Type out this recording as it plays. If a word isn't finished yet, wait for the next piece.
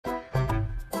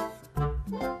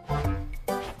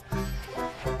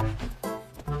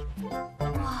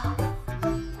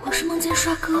见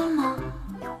帅哥了吗？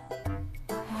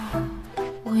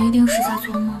我一定是在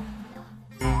做梦。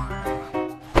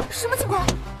什么情况？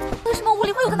为什么屋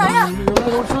里会有个男人？你人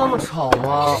类都这么吵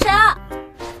吗？你是谁啊？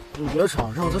你别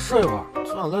吵，让我再睡一会儿，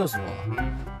这样累死我了。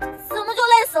怎么就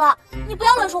累死了？你不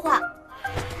要乱说话。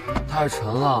太沉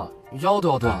了，腰都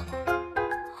要断了。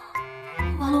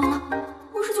完了完了，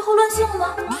我是酒后乱性了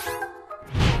吗？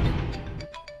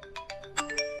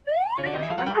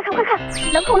快看快看，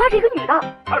门口拉着一个女的。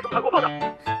还手还给我放下！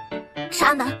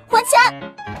渣男，还钱！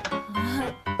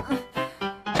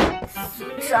死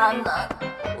渣男！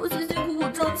我辛辛苦苦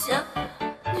挣钱，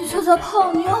你却在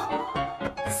泡妞！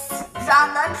死渣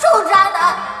男，臭渣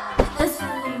男！你的心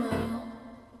里没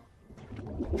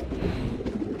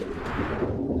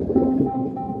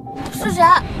有？是谁？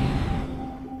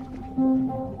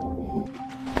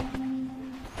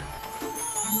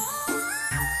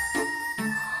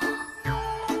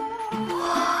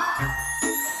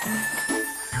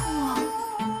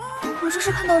我这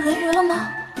是看到人鱼了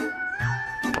吗？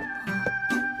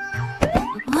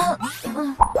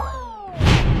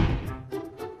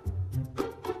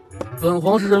本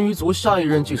皇是人鱼族下一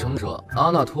任继承者阿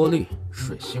纳托利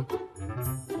水星。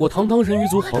我堂堂人鱼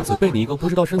族皇子，被你一个不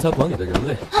知道身材管理的人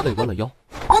类累弯了腰。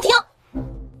停！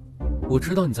我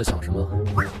知道你在想什么，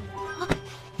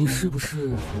你是不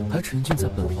是还沉浸在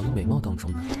本皇的美貌当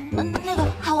中呢？那个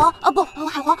海王啊，不，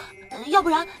海皇，要不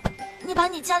然你把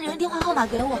你家里人电话号码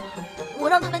给我，我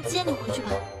让他们接你回去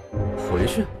吧。回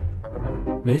去？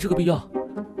没这个必要，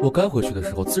我该回去的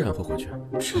时候自然会回去。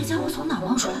这家伙从哪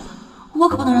冒出来的？我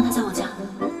可不能让他在我家。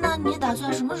那你打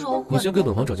算什么时候回？你先给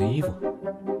本皇找件衣服。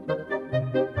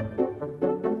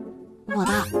我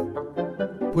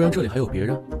的。不然这里还有别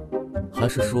人？还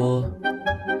是说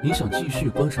你想继续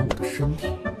观赏我的身体？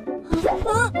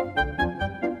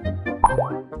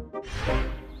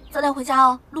早点回家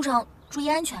哦，路上注意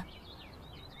安全。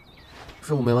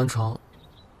任务没完成，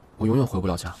我永远回不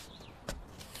了家。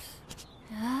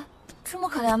哎，这么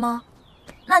可怜吗？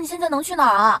那你现在能去哪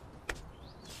儿啊？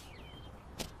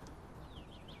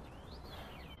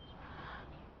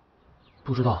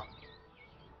不知道，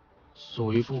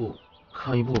走一步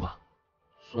看一步吧，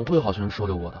总会有好心人收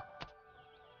留我的。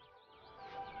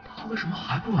他为什么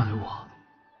还不挽留我？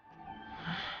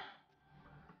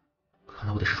看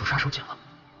来我得使出杀手锏了。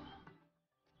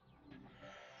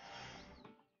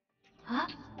啊？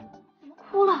怎么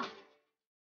哭了？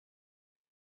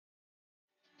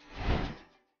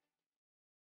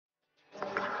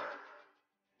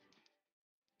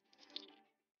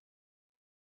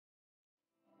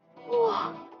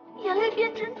哇，眼泪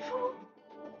变珍珠！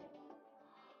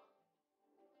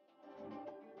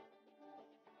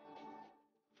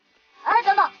哎，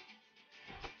等等！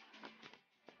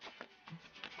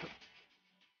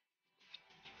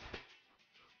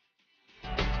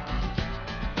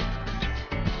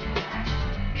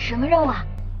什么任务啊？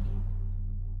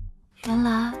原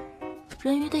来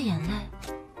人鱼的眼泪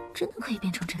真的可以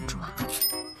变成珍珠啊！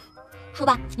说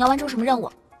吧，你要完成什么任务？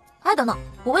哎，等等，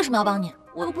我为什么要帮你？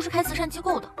我又不是开慈善机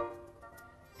构的。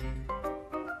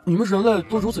你们人类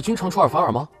都如此经常出尔反尔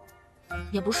吗？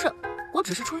也不是，我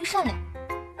只是出于善良。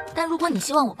但如果你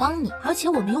希望我帮你，而且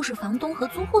我们又是房东和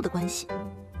租户的关系，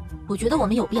我觉得我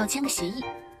们有必要签个协议。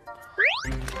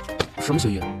什么协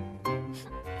议？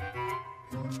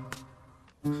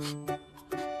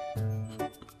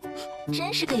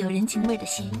真是个有人情味的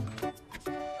协议。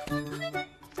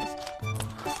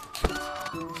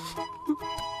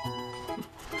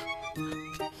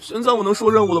现在我能说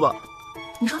任务了吧？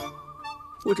你说，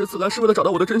我这次来是为了找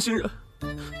到我的真心人。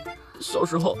小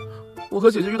时候，我和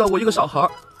姐姐遇到过一个小孩，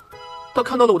他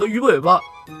看到了我的鱼尾巴，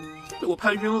被我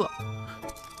拍晕了。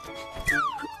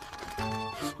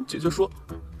姐姐说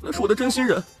那是我的真心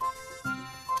人，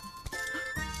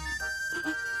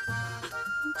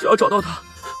只要找到他，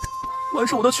完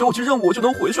成我的求偶级任务，我就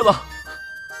能回去了。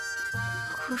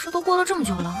可是都过了这么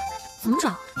久了，怎么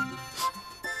找？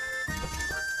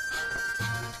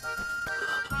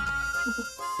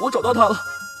我找到他了，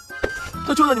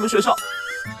他就在你们学校。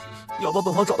你要帮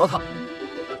本皇找到他，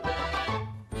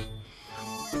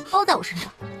包在我身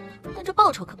上，但这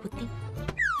报酬可不低。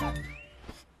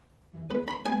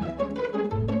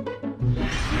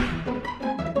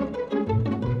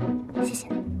谢谢。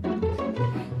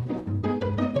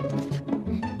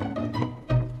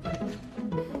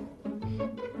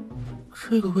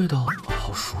这个味道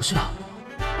好熟悉啊！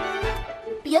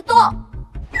别动！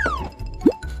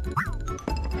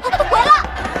回来！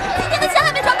今天的钱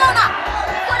还没赚够呢！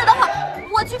过来等会儿，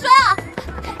我去追啊！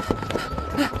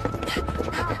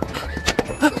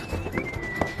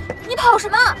你跑什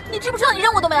么？你知不知道你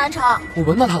任务都没完成？我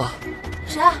闻到他了。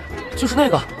谁啊？就是那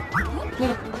个。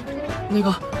那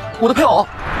个，我的配偶。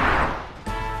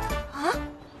啊？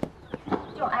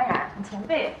这种安然，你前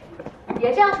辈，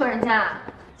别这样说人家。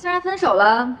虽然分手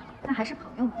了，但还是朋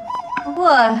友嘛。不过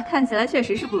看起来确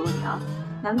实是不如你啊，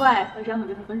难怪会这样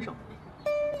跟他分手。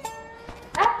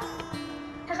哎，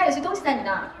他还有些东西在你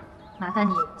那儿，麻烦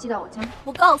你寄到我家。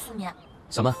我告诉你，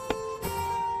小曼，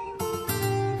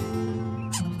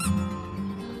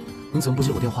你怎么不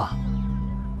接我电话？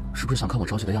是不是想看我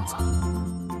着急的样子？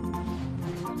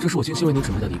这是我精心为你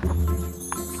准备的礼物。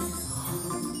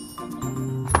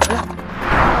哎呀！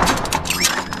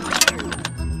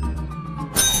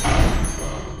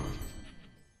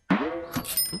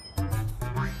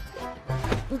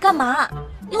你干嘛？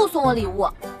又送我礼物？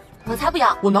我才不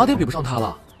要！我哪点比不上他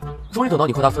了？终于等到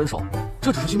你和他分手，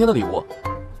这只是今天的礼物。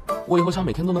我以后想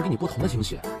每天都能给你不同的惊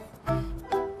喜。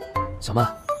小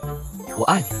曼，我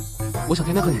爱你，我想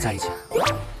天天和你在一起。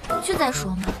回去再说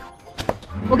嘛。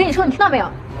我跟你说，你听到没有？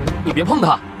你别碰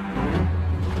他。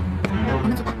我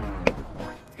们走吧。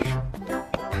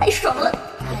太爽了！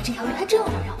看来这条鱼还真有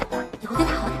人肉，以后对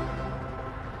他好点。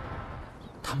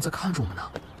他们在看着我们呢。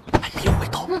哎，别回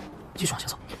头，继续往前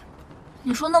走。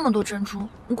你说那么多珍珠，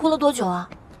你哭了多久啊？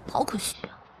好可惜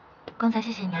啊！刚才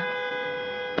谢谢你啊。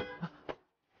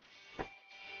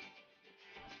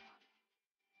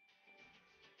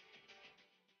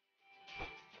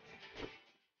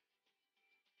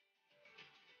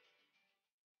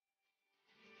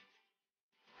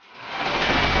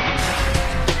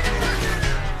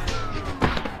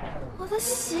我的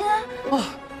鞋啊，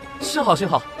幸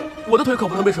好，我的腿可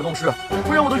不能被水弄湿，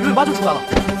不然我的鱼尾巴就出来了。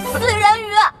死人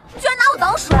鱼，居然拿我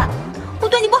挡水！我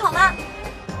对你不好吗？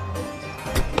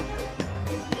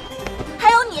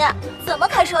还有你，怎么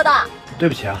开车的？对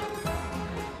不起啊，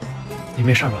你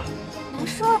没事吧？没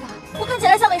事吧？我看起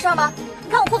来像没事吗？你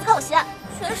看我裤子，看我鞋，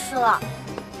全湿了。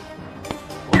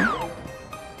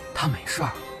他没事儿。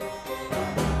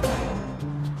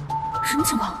什么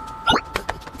情况？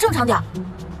正常点。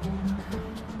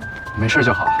没事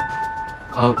就好。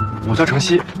我叫程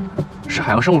曦，是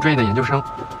海洋生物专业的研究生。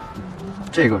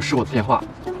这个是我的电话，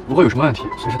如果有什么问题，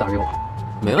随时打给我。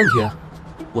没问题，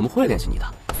我们会联系你的。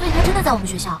所以他真的在我们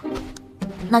学校？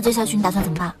那接下去你打算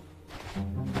怎么办？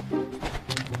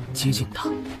接近他，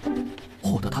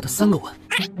获得他的3个吻，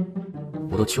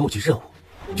我的求偶级任务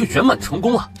就圆满成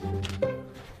功了，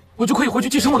我就可以回去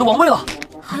继承我的王位了。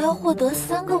还要获得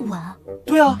3个吻？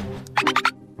对啊，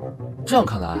这样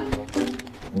看来，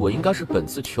我应该是本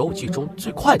次求偶季中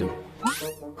最快的鱼。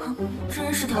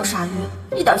真是条傻鱼，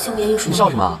一点性别意识。你笑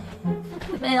什么？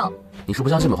没有。你是不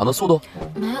相信美皇的速度？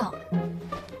没有。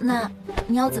那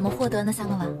你要怎么获得那3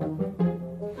个吻？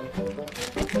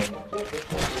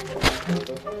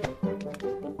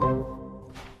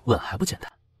吻还不简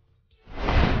单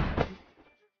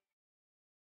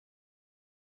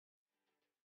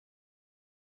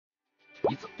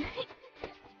？1次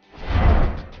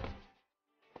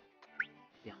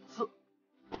，2次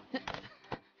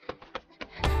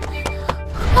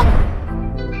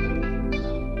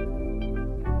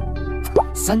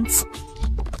，3次。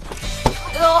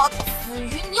哎呦，死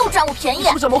鱼，你又占我便宜！是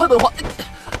不是想谋害本皇？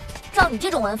照你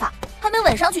这种吻法，还没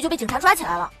吻上去就被警察抓起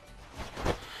来了。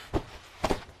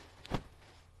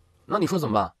那你说怎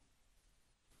么办？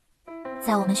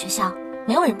在我们学校，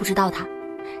没有人不知道他，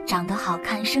长得好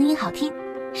看，声音好听，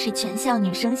是全校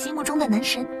女生心目中的男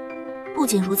神。不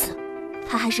仅如此，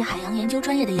他还是海洋研究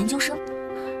专业的研究生，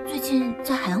最近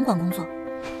在海洋馆工作。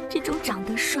这种长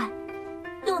得帅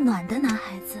又暖的男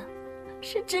孩子，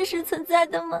是真实存在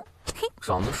的吗？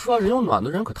长得帅、人又暖的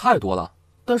人可太多了，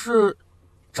但是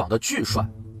长得巨帅、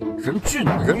人巨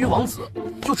暖的人鱼王子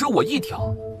就只有我一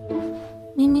条。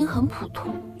明明很普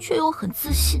通，却又很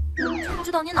自信，不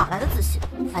知道你哪来的自信。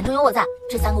反正有我在，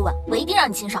这3个吻我一定让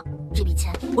你亲上，这笔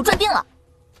钱我赚定了。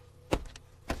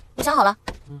我想好了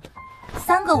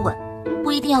，3个吻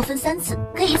不一定要分3次，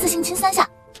可以一次性亲3下。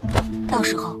到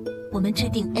时候我们制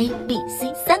定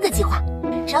A、B、C 3个计划，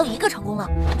只要有一个成功了，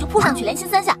你就扑上去连亲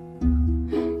3下，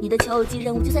你的求偶季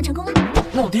任务就算成功了。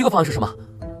那我第一个方案是什么？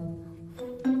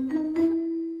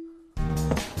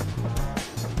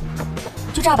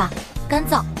就这儿吧，干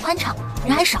燥宽敞，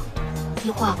人还少。一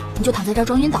会儿你就躺在这儿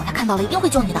装晕倒，他看到了一定会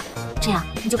救你的，这样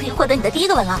你就可以获得你的第1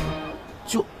个吻了。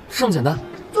就这么简单？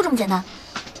就这么简单。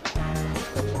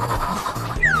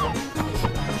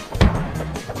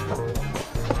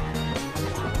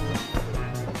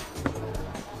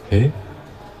哎，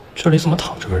这里怎么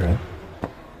躺着个人？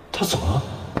他怎么了？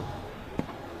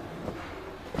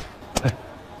哎，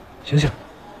醒醒！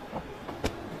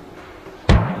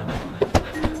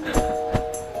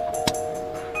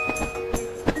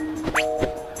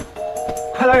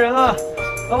快来人啊！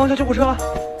帮忙叫救护车！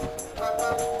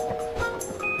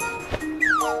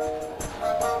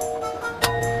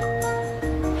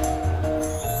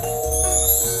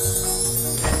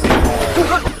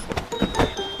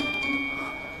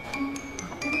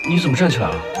你怎么站起来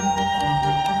了？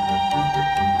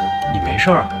你没事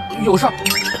儿？有事儿。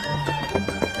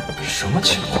什么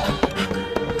情况？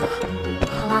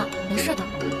好了，没事的，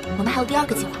我们还有第2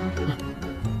个计划。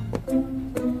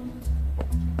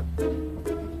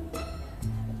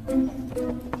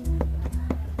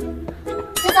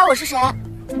猜猜我是谁？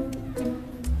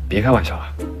别开玩笑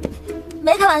了。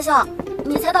没开玩笑，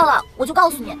你猜到了我就告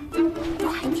诉你。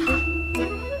快点儿！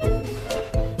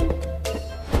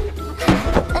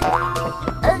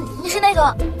你是那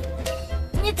个，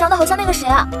你长得好像那个谁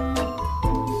啊？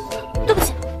对不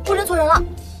起，我认错人了。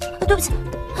对不起，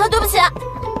对不起。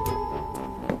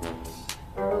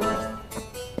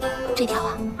这条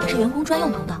啊是员工专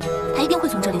用通道，他一定会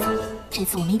从这里走。这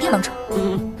次我们一定能成。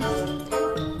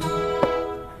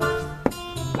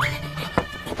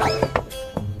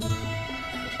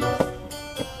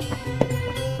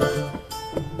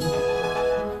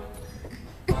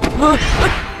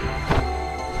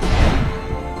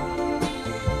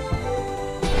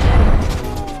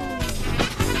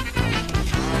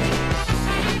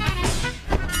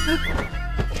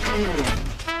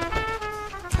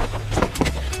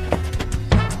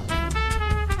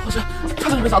好险，差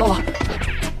点就被砸到了。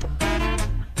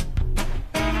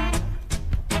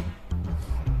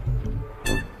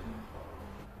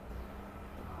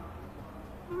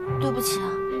对不起啊，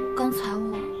刚才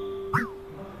我……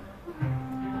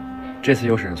这次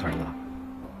又是认错人了，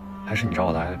还是你找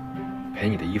我来赔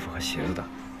你的衣服和鞋子的？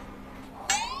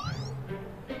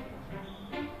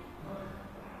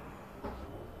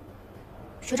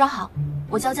学长好，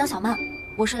我叫江小曼，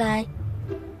我是来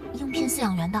应聘饲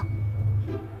养员的。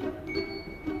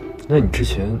那你之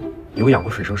前有养过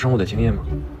水生生物的经验吗？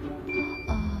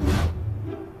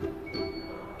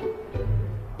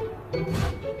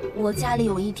我家里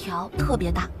有一条特别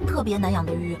大、特别难养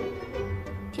的鱼，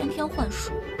天天换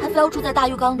水，还非要住在大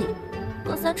浴缸里，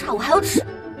隔3差5还要吃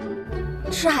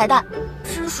海带、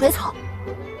吃水草。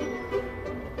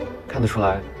看得出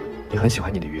来，你很喜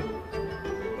欢你的鱼。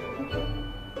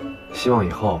希望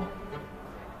以后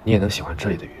你也能喜欢这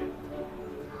里的鱼。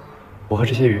我和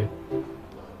这些鱼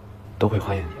都会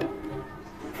欢迎你的。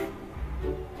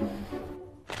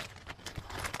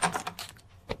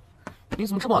你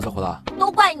怎么这么晚才回来？都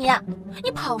怪你！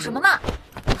你跑什么嘛？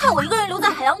害我一个人留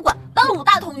在海洋馆当了5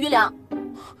大桶鱼粮。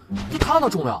就他那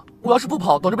重量，我要是不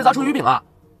跑，等着被砸成鱼饼啊！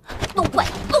都怪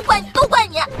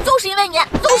你！就是因为你！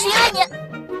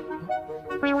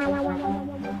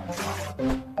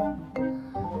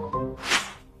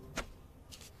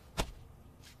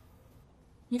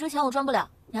你这钱我赚不了，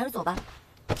你还是走吧。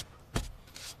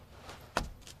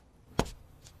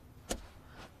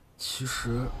其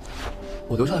实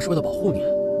我留下来是为了保护你。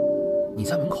你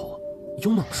家门口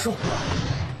有猛兽，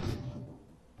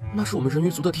那是我们人鱼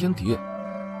族的天敌。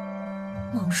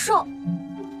猛兽？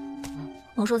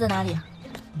猛兽在哪里？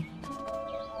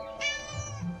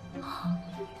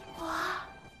哇，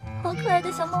好可爱的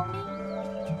小猫咪，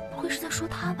不会是在说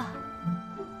它吧？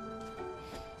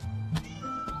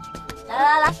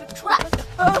来，出来！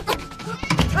什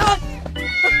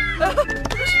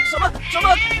么？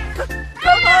开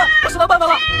门！我想到办法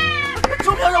了，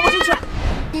救命！让我进去！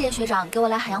谢谢学长给我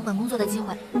来海洋馆工作的机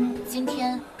会。今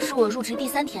天是我入职第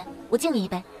3天，我敬你一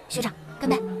杯，学长，干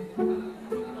杯！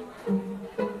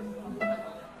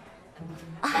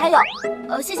还有，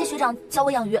谢谢学长教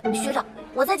我养鱼，学长，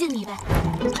我再敬你一杯。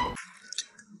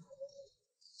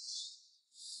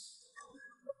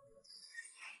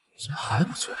怎么还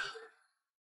不醉？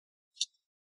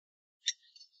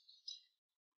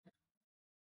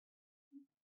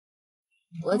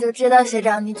我就知道学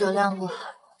长你酒量不好，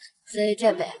所以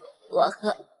这杯我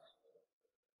喝。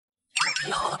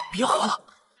别喝了！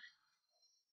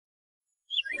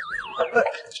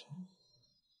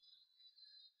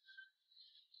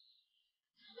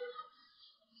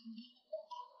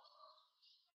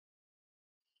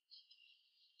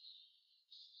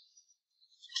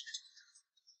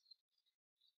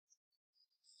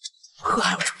喝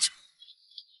还有这么久？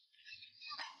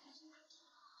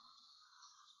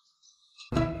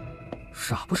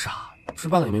傻不傻？失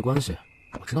败了也没关系，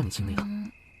我知道你尽力了。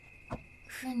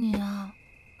是你啊！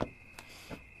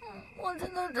我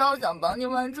真的超想帮你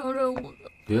完成任务的。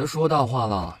别说大话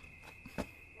了。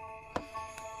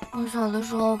我小的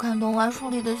时候看动画书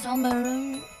里的小美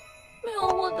人鱼，没有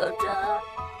我的针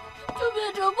就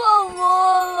变成泡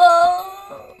沫了。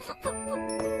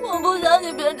我不想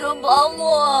你变成泡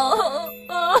沫。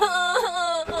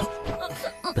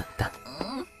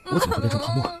我怎么会变成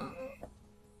泡沫？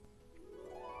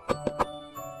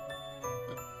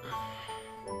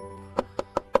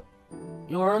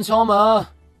有人敲门。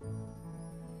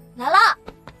来了，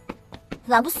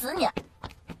拦不死你。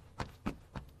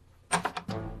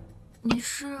你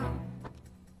是？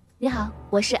你好，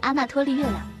我是阿纳托利月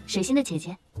亮，水星的姐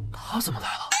姐。他怎么来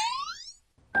了？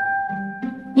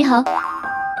你好，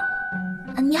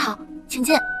你好，请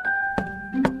进。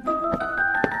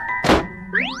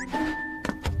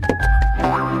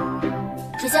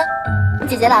水星，你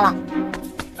姐姐来了。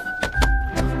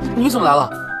你怎么来了？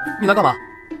你来干嘛？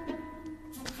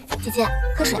姐姐，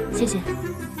喝水，谢谢。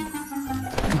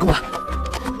你跟我来。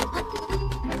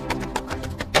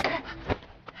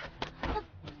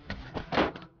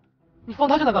你放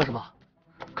他进来干什么？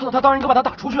看到他当然应该把他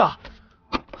打出去啊！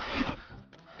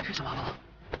这下麻烦了。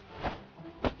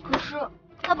可是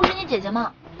她不是你姐姐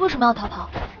吗？为什么要逃跑？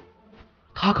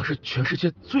他可是全世界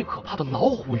最可怕的老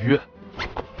虎鱼。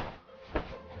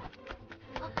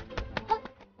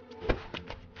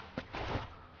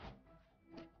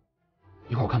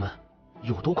一会儿我开门，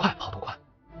有多快跑多快，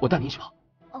我带你一起跑。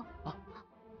哦，啊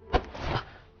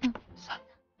，3、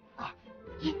2、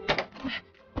1，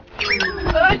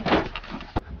哎！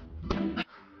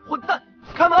混蛋，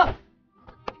开门！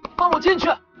放我进去！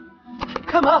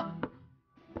开门！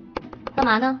干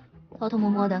嘛呢？偷偷摸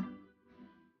摸的。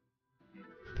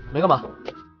没干嘛。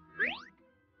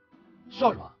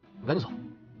笑什么？你赶紧走。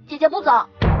姐姐不走，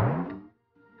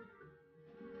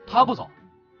他不走，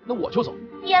那我就走。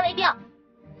一言为定。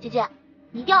姐姐，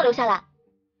你一定要留下来。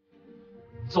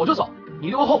走就走，你一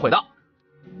定会后悔的。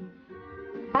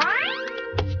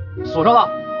锁上了，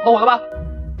后悔了吧？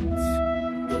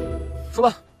说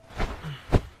吧，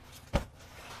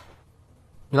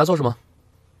你来做什么？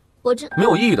我这没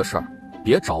有意义的事儿，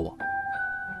别找我。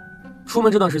出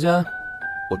门这段时间，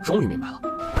我终于明白了。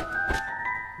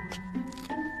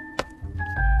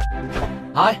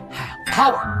I have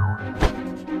power，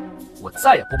 我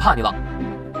再也不怕你了。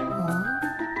哦，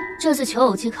这次求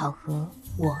偶期考核，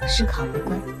我是考核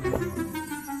官。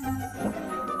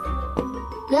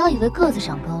不要以为个子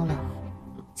长高了，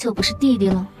就不是弟弟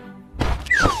了。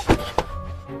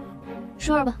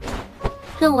说吧，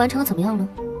任务完成的怎么样了？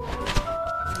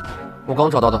我刚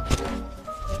找到的。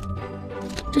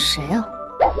这谁啊？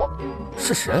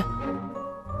是谁？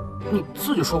你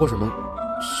自己说过什么，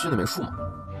心里没数吗？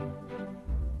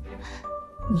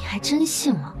你还真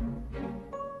信了？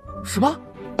什么？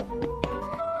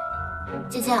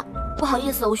姐姐，不好意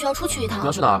思，我需要出去一趟。你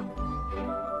要去哪儿？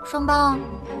上班啊。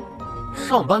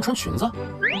上班穿裙子？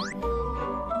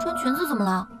穿裙子怎么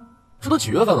了？这都几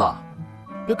月份了，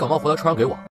别感冒回来穿上给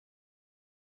我。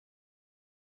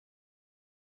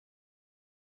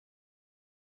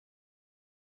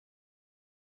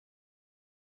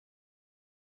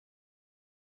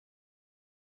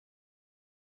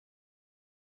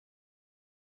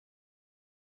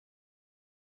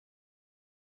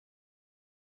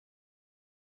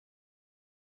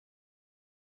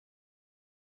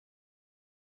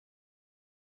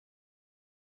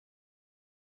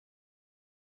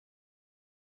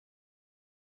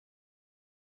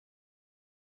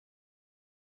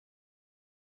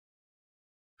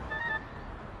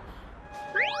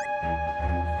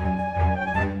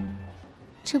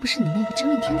这不是你那个真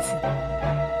命天子？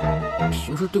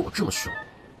平时对我这么凶，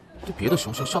对别的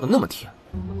雄性笑得那么甜。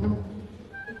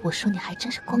我说你还真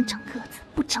是光长个子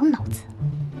不长脑子。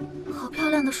好漂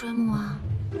亮的水母啊！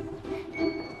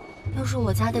要是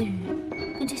我家的鱼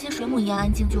跟这些水母一样安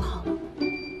静就好了。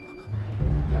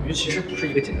养鱼其实不是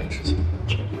一个简单的事情，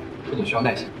不仅需要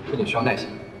耐心，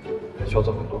还需要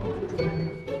做很多。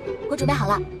我准备好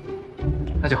了。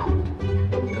那就好，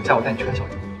等下我带你去看小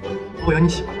鱼，如果有你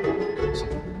喜欢的，送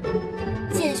你。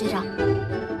谢谢学长。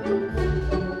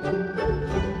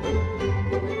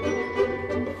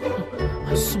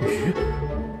还送鱼？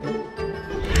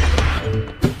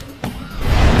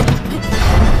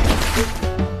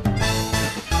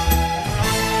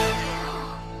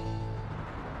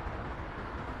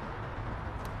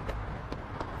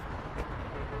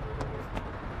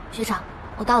学长，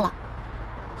我到了。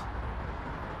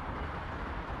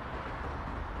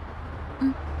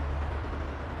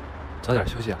早点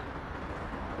休息啊，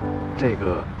这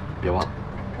个别忘了。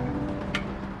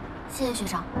谢谢学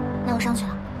长，那我上去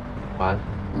了。晚安。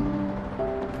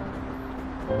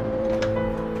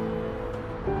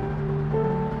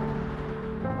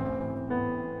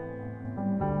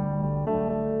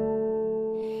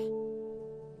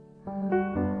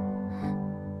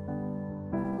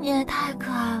你也太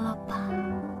可爱了吧！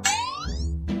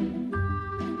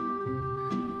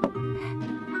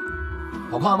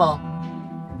好看吗？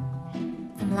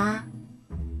怎么啦？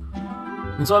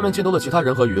你在外面见多了其他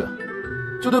人和鱼，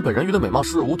就对本人鱼的美貌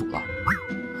视若无睹了。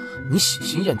你喜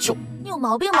新厌旧，你有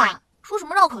毛病吧？说什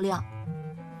么绕口令？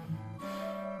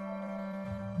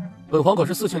本皇可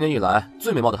是4000年以来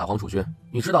最美貌的海皇主君，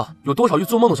你知道有多少鱼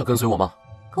做梦都想跟随我吗？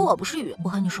可我不是鱼，我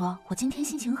和你说，我今天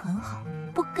心情很好，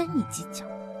不跟你计较。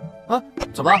啊，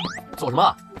怎么了？走什么？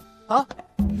啊，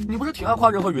你不是挺爱夸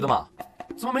人和鱼的吗？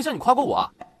怎么没见你夸过我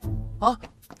啊？啊，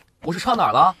我是差哪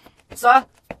儿了？3、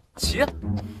7、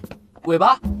尾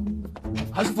巴，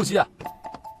还是腹肌？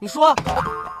你说。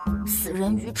死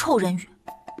人鱼，臭人鱼，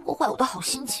破坏我的好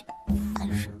心情，烦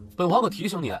人。本皇可提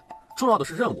醒你，重要的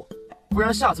是任务。不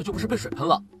然下次就不是被水喷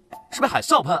了，是被海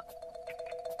啸喷。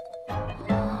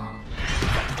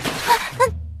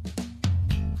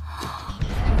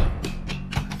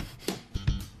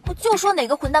我就说哪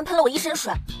个混蛋喷了我一身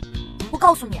水！我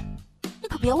告诉你，你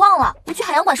可别忘了，我去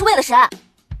海洋馆是为了谁？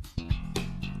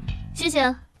谢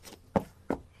谢。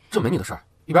这没你的事儿，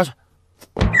一边去。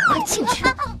快进去！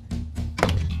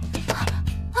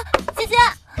姐姐，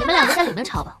你们两个在里面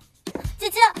吵吧。姐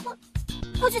姐，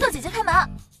快去叫姐姐开门。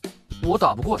我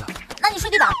打不过他。那你睡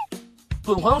地板。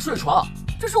本皇要睡床。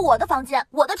这是我的房间，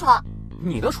我的床。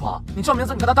你的床？你叫名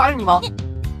字，你看他答应你吗？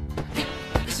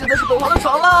现在是本皇的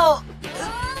床了。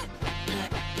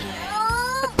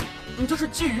你这是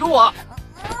觊觎我。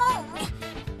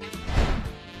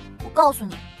我告诉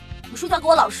你，你睡觉给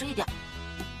我老实一点，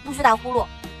不许打呼噜，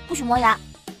不许磨牙，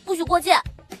不许过界。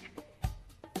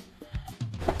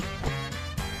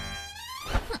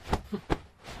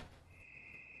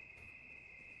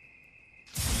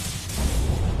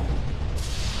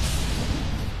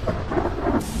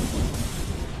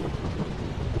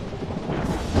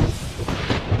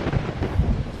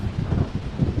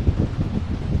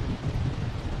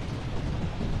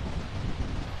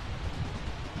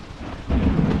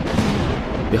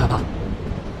别害怕，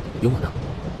有我呢。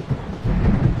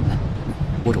来，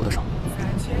握着我的手。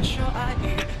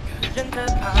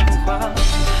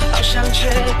好想借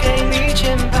给你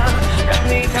肩膀，让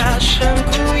你大声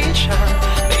哭一场。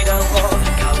每当我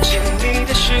靠近你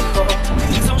的时候，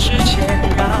你总是谦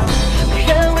让。你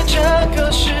认为这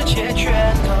个世界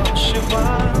全都是谎，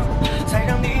才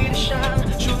让你的伤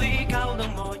处理高冷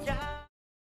模样。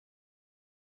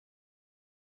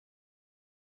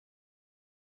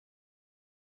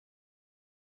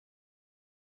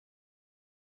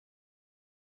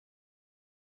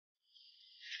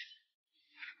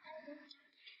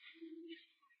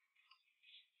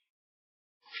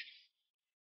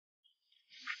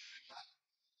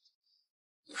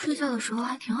睡觉的时候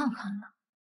还挺好看的。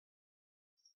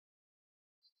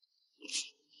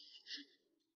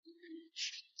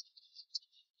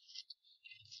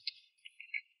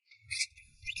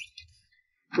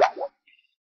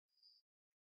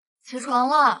起床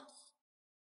了，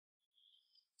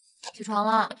起床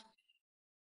了，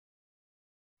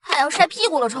太阳晒屁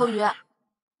股了，臭鱼！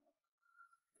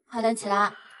快点起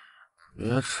来！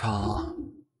别吵！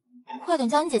快点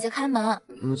叫你姐姐开门！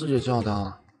你自己叫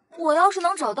的。我要是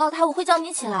能找到她，我会叫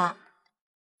你起来。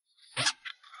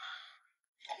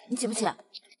你起不起？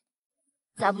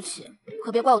再不起，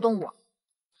可别怪我动武。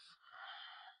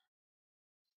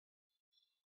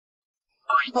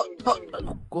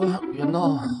滚，别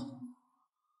闹！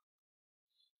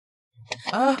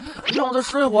哎，让我再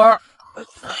睡会儿。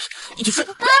你去睡。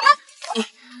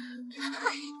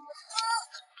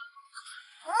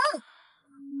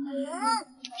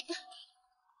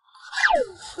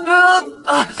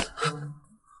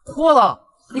错了，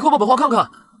你快把本皇看看。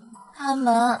开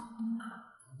门。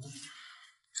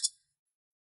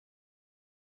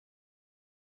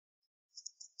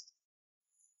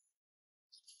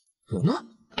人呢？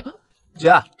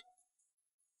姐，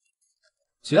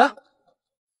姐，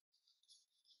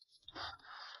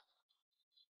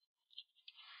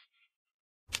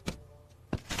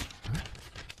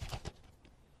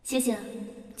谢谢，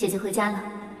姐姐回家了。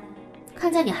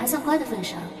看在你还算乖的份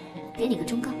上，给你个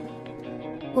忠告：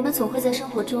我们总会在生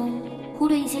活中忽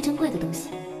略一些珍贵的东西，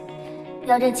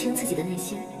要认清自己的内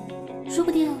心，说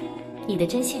不定你的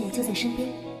真心人就在身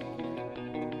边。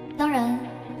当然，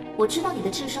我知道你的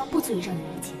智商不足以让你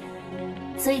理解，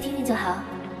所以听听就好。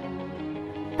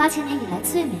8000年以来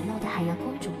最美貌的海洋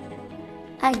公主，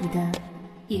爱你的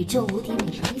宇宙无敌美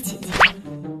人鱼姐姐。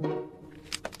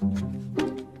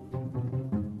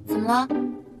怎么了？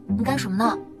你干什么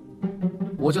呢？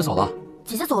我姐走了。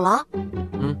姐姐走了？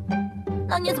嗯。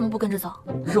那你怎么不跟着走？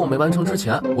任务没完成之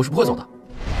前，我是不会走的。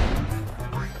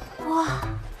哇！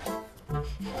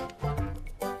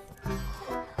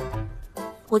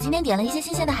我今天点了一些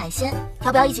新鲜的海鲜，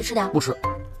要不要一起吃点？不吃。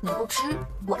你不吃，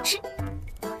我吃。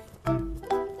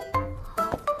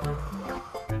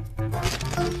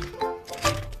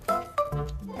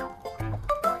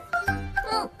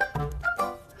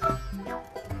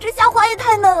这虾滑也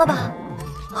太嫩了吧！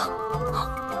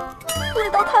味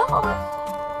道太好了，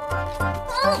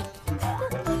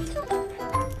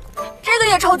这个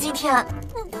也超级甜，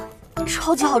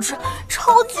超级好吃，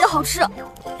超级好吃。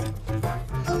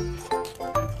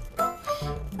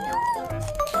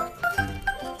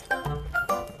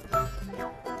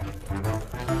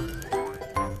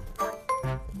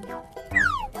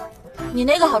你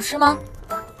那个好吃吗？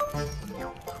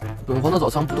本皇的早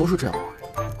餐不都是这样吗？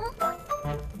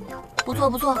不错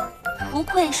不错，不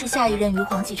愧是下一任鱼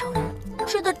皇继承人，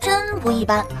吃的真不一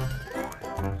般。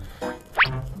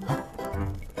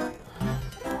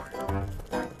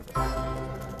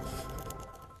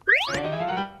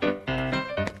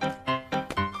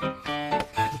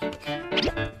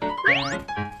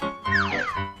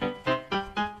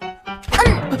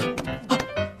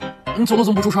你走了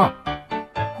怎么不出声？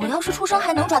我要是出声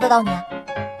还能抓得到你？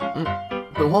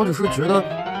本皇只是觉得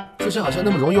这些海鲜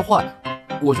那么容易坏，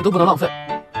我觉得不能浪费。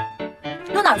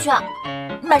扔哪儿去啊？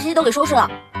你把这些都给收拾了。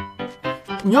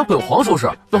你让本皇收拾，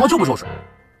本皇就不收拾。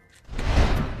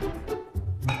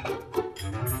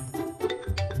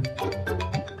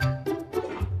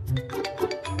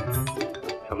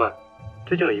小曼，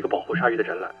最近有一个保护鲨鱼的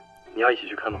展览，你要一起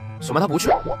去看吗？小曼她不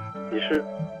去。你是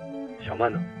小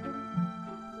曼呢？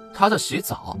她在洗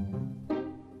澡。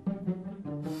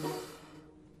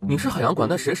你是海洋馆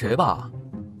的谁吧？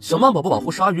小曼保不保护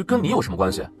鲨鱼跟你有什么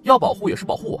关系？要保护也是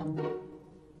保护我。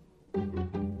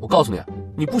我告诉你，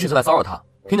你不许再来骚扰她，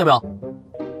听见没有？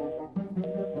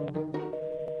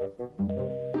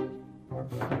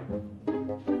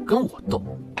跟我斗，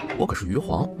我可是鱼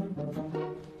皇。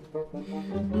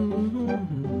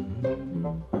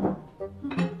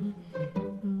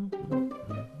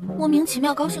莫名其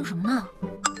妙高兴什么呢？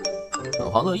本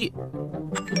皇乐意。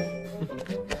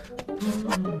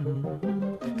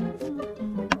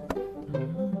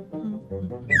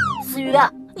思雨，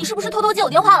你是不是偷偷接我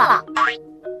电话了？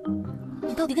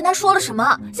你到底跟他说了什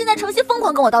么？现在程曦疯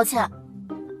狂跟我道歉。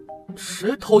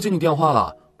谁偷接你电话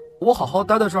了？我好好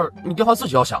待在这儿，你电话自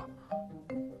己要响。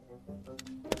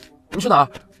你去哪儿？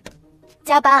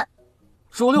加班。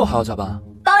周六还要加班？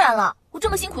当然了，我这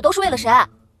么辛苦都是为了谁？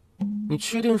你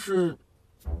确定是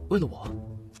为了我？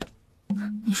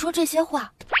你说这些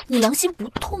话，你良心不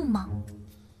痛吗？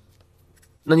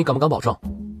那你敢不敢保证，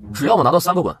只要我拿到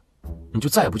3个吻，你就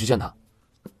再也不去见他？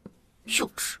幼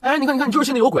稚！哎，你看，你就是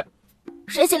心里有鬼。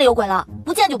谁心里有鬼了？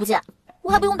不见就不见，我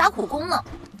还不用打苦工呢。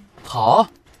好，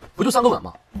不就3个吻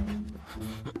吗？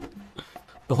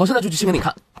本皇现在就去亲给你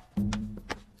看。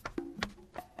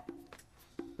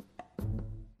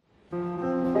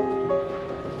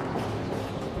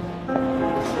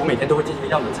我每天都会进行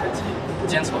样本采集、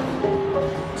监测。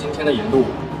今天的盐度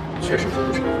确实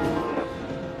挺深。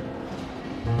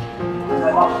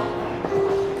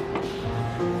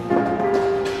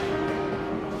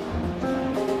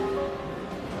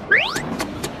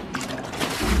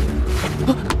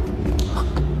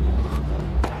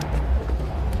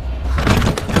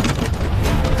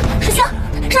师兄，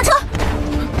上车！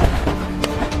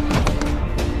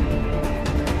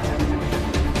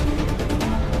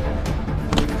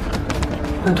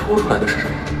那拖出来的是什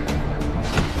么？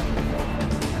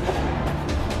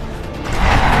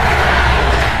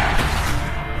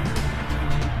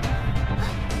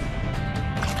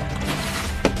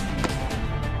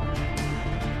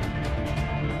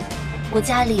我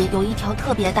家里有一条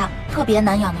特别大、特别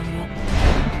难养的鱼。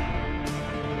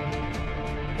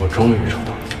我终于找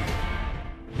到了。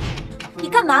你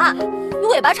干嘛？你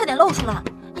尾巴差点露出来！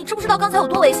你知不知道刚才有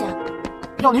多危险？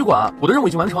要你管！我的任务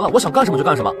已经完成了，我想干什么就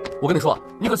干什么。我跟你说，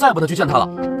你可再也不能去见他了。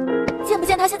见不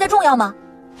见他现在重要吗？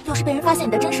要是被人发现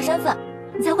你的真实身份，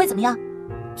你猜会怎么样？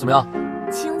怎么样？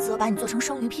轻则把你做成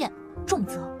生鱼片，重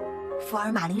则福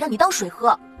尔马林让你当水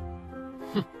喝。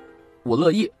哼，我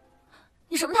乐意。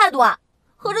你什么态度啊？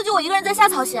合着就我一个人在瞎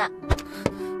操心？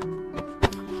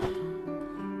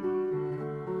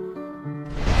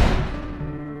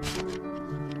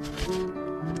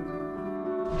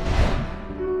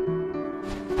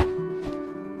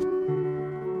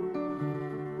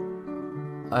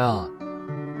哎呀，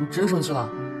你真生气了？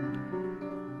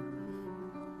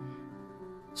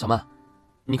小曼，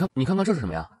你看看这是什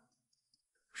么呀？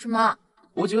什么？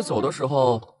我姐走的时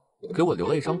候给我留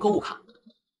了一张购物卡。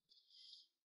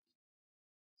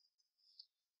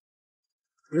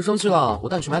别生气了，我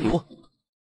带你去买礼物。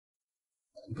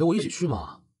你陪我一起去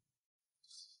嘛？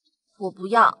我不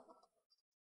要。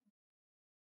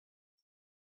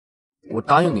我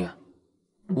答应你，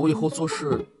我以后做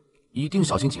事一定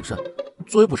小心谨慎。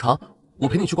作为补偿，我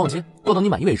陪你去逛街，逛到你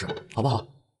满意为止，好不好？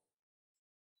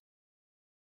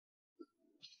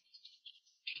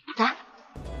来，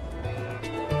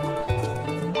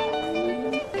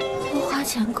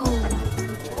钱够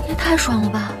我，也太爽了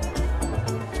吧！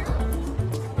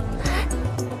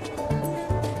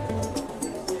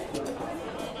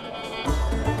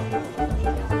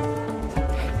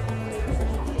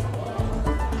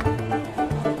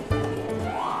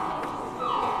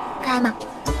开吗？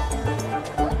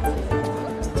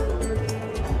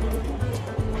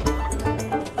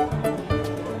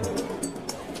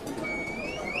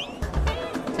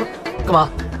干嘛？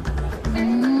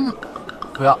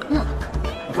不要，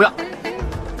不要！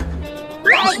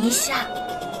来一下，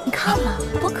你看嘛，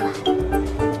多可爱！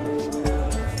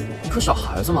你说小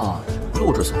孩子嘛，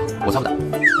幼稚死了，我才不打。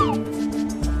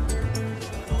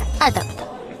爱打不打？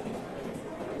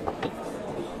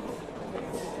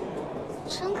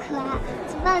真可爱，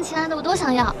怎么办，亲爱的，我都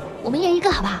想要，我们一人一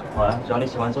个，好不好？好啊，只要你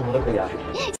喜欢，什么都可以啊。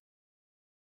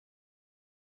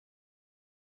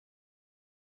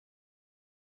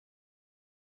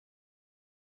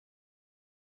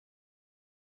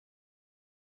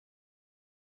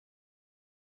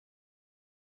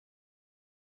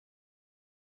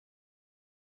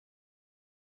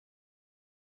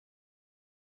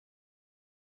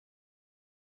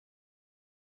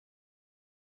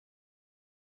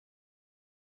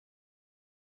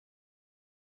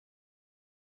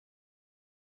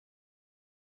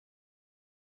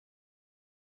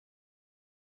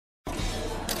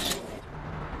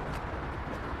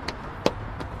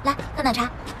来，喝奶茶。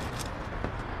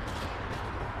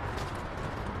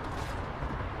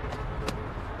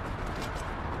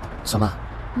小曼，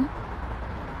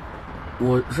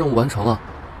我任务完成了，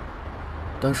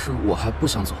但是我还不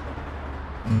想走。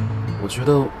我觉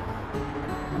得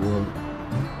我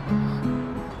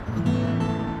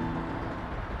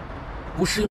不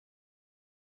是。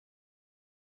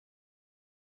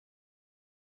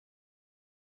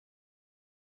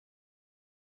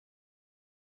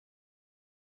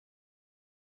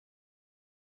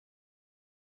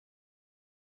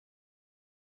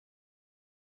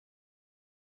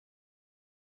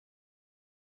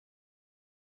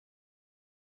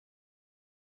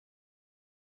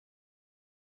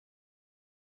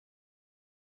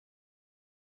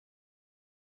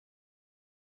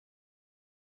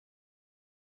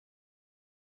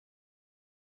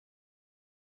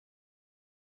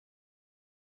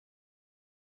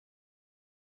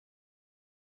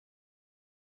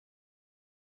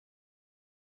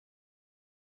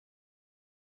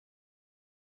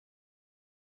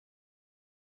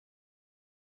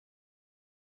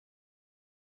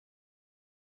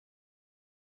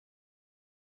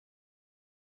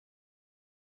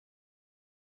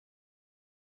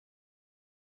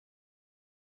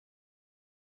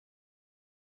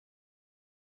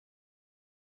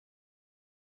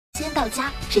先到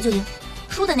家谁就赢，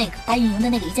输的那个答应赢的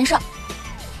那个一件事儿。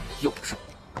幼稚。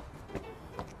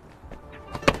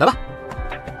来吧，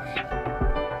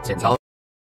剪条。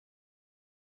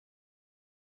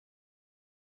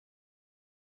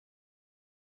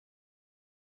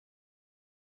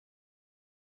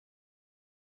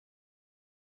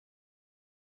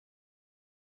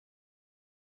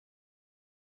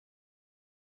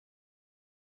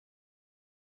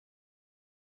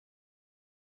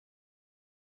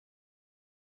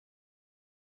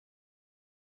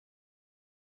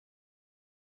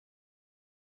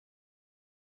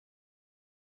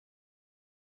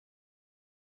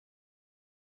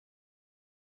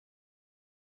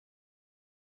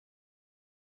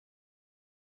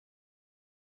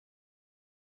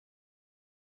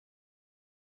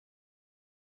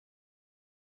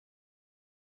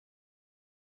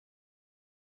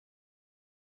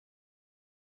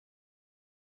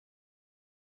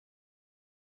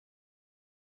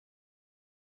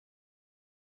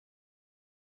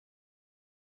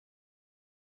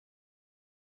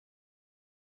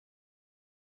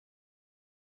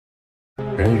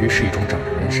人鱼是一种长着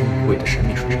人身鱼尾的神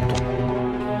秘水生动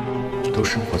物，都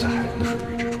生活在海洋的水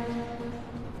域之中。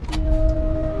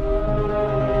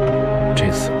这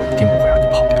次我一定不会让你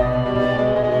跑掉。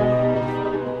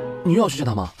你又要去见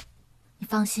他吗？你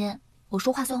放心，我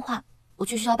说话算话，我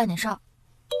去学校办点事儿。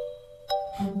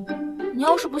你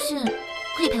要是不信，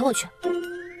可以陪我去。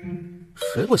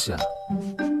谁不信？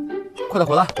快点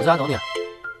回来，我在家等你。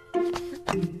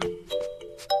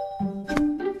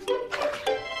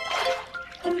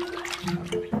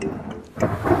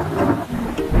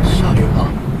下雨了，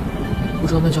不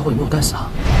知道那家伙有没有带伞。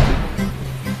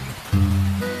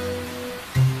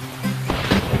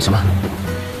小曼，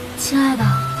亲爱的，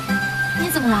你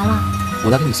怎么来了？我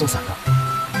来给你送伞的，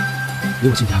离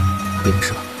我近点，别淋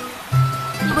湿了。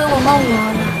你为我冒雨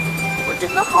而来，我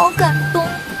真的好感动。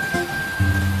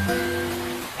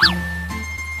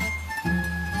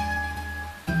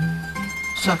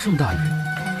下这么大雨，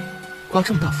刮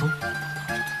这么大风，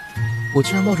我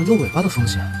竟然冒着露尾巴的风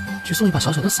险去送一把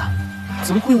小小的伞，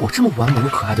怎么会有我这么完美又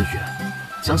可爱的雨？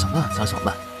江小曼，江小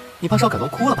曼，你怕是要感动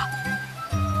哭了吧？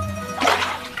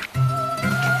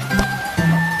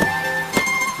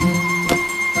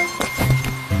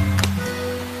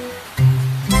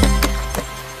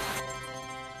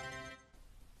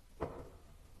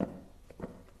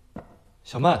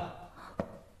小曼，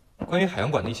关于海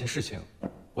洋馆的一些事情，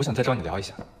我想再找你聊一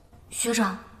下。学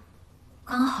长，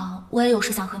刚好我也有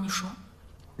事想和你说。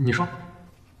你说。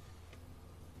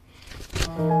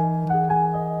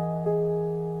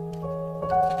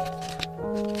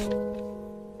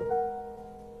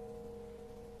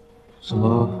怎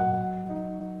么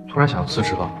突然想要辞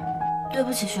职了？对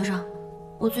不起，学长，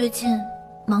我最近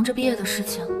忙着毕业的事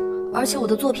情，而且我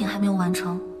的作品还没有完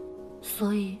成，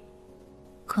所以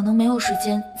可能没有时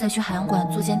间再去海洋馆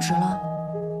做兼职了。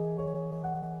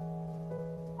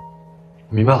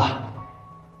我明白了，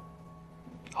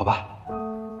好吧，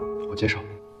我接受。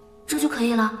这就可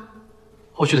以了？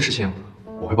后续的事情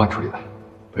我会帮你处理的，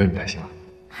不用你担心了。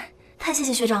太谢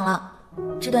谢学长了，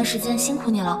这段时间辛苦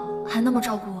你了，还那么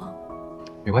照顾我。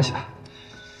没关系的。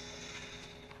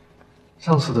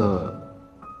上次的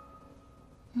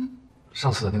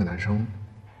那个男生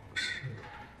是……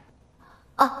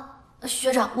啊，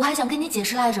学长，我还想跟你解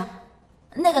释来着，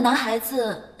那个男孩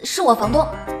子是我房东。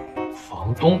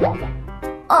房东？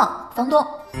房东，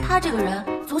他这个人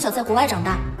从小在国外长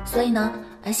大，所以呢，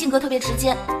性格特别直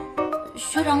接。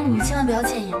学长，你千万不要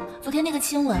介意，昨天那个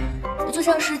亲吻，就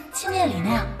像是亲电里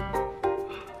那样。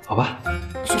好吧。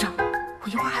学长，我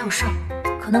一会儿还有事儿，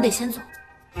可能得先走。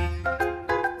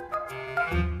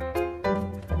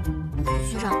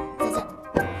学长，再见。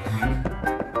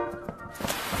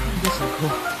你的小哥，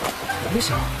我没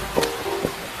想。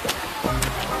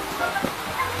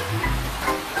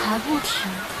还不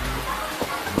停。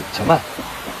小曼，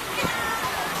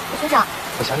学长，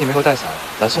我想你没有带伞，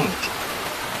来送你一下。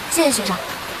谢谢学长。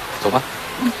走吧。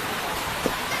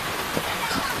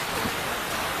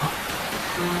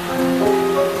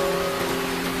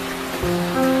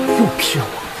又骗我！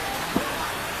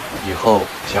以后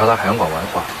想要来海洋馆玩的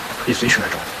话，可以随时来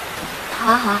找我。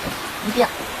好啊好啊，一定。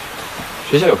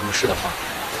学校有什么事的话，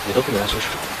你都可以来随时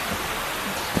找我。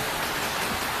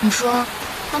你说，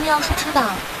他们要是知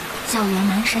道校园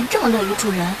男神这么乐于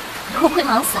助人，会不会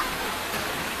忙死啊？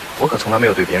我可从来没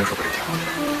有对别人说过这句话。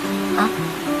啊？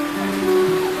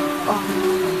哦。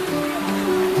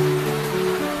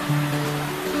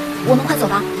我们快走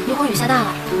吧，一会儿雨下大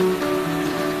了。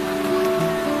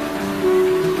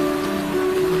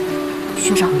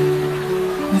学长，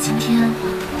你今天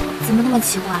怎么那么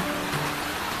奇怪？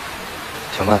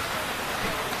小曼，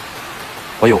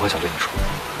我有话想对你说。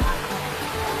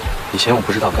以前我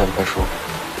不知道该不该说，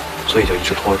所以就一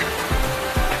直拖着。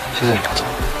现在你要走了，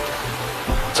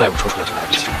再不说出来就来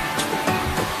不及了。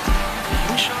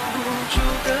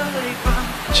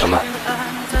小曼，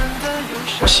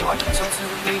我喜欢你。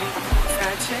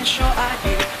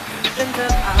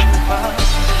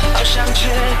好想借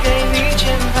给你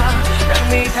肩膀，让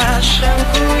你大声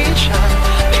哭一场。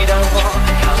每当我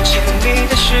靠近你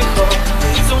的时候，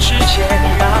你总是谦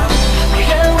让。你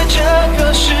认为这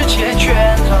个世界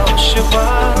全都是谎，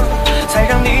才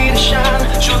让你的伤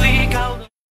处理高了。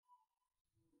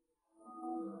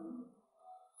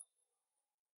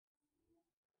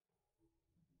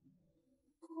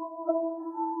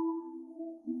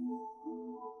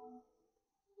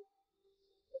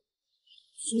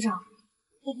学长，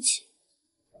对不起，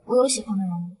我有喜欢的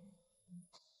人了。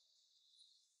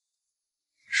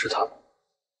是他。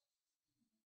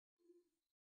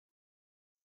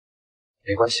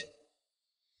没关系，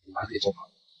我们还可以做朋友，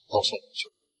帮我送你回去。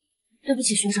对不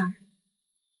起，学长，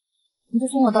你就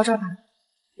送我到这儿吧，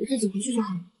我自己回去就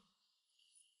好了。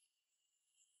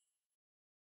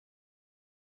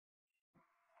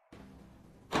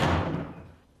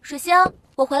水星，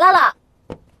我回来了。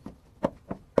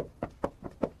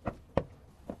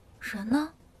人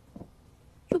呢？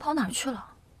又跑哪儿去了？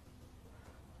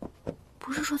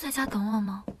不是说在家等我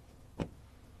吗？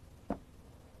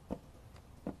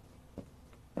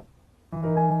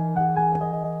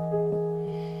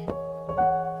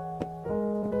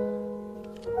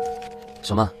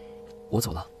小曼，我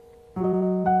走了。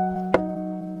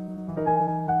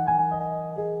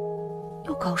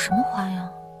又搞什么花样？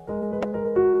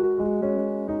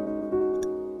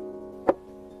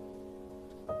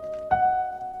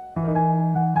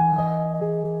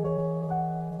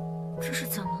这是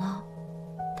怎么了？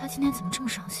他今天怎么这么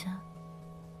伤心？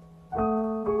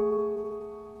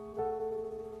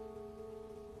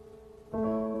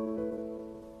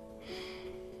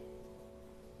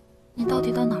到底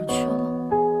到哪儿去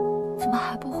了？怎么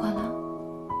还不回来？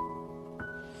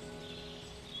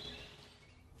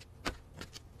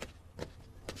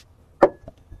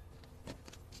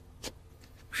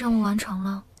任务完成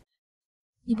了，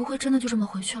你不会真的就这么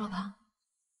回去了吧？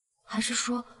还是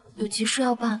说有急事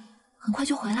要办，很快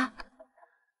就回来？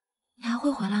你还会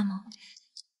回来吗？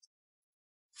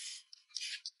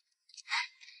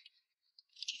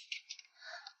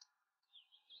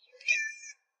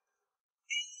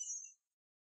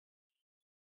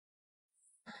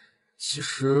其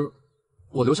实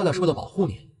我留下来是为了保护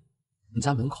你，你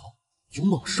家门口有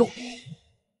猛兽。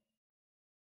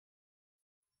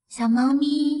小猫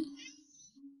咪，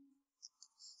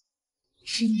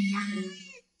是你呀！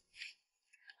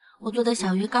我做的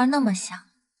小鱼干那么香，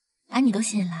把你都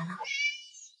吸引来了。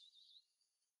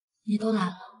你都来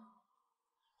了，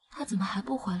他怎么还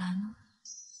不回来呢？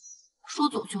说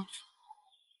走就走，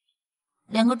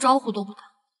连个招呼都不打。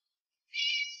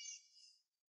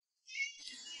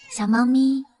小猫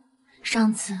咪，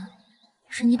上次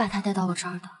是你把它带到我这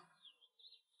儿的，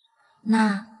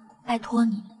那拜托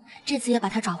你，这次也把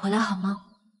它找回来好吗？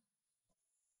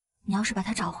你要是把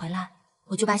它找回来，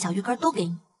我就把小鱼干都给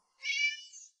你。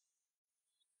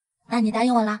那你答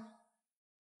应我啦？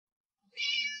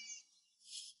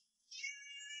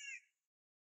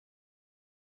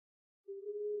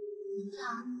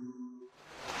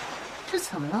这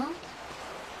怎么了？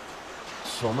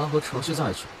小曼和程曦在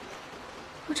一起。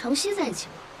和程曦在一起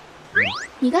吗？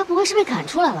你该不会是被赶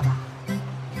出来了吧？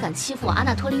敢欺负我阿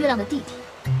纳托利月亮的弟弟，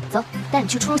走，带你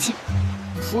去出气。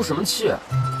出什么气？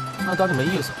那待着没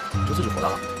意思，就自己回来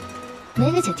了。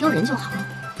没给且丢人就好。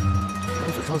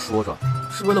你嘴上说着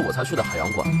是为了我才去的海洋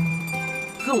馆，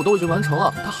任务都已经完成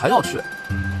了，他还要去。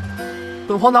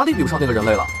本皇哪里比不上那个人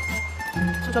类了？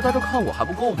在家待着看我还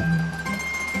不够吗？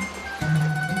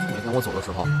那天我走的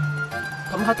时候，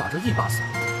他们还打着一把伞。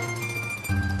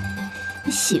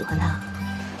你喜欢他？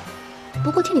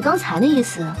不过听你刚才的意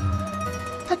思，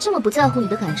他这么不在乎你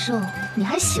的感受，你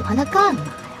还喜欢他干嘛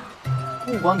呀？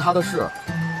不关他的事。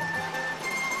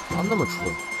他那么蠢，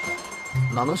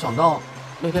哪能想到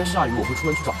那天下雨我会出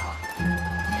门去找他？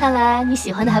看来你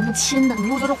喜欢的还不轻呢。你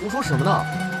又在这胡说什么呢？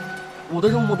我的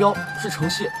任务目标是程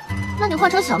曦。那你换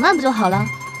成小曼不就好了？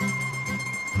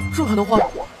这还能换？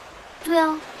对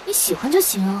啊，你喜欢就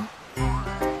行啊。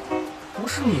不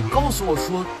是你告诉我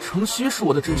说程曦是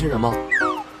我的真心人吗？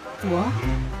我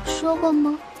说过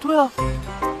吗？对啊，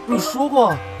你说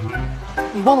过，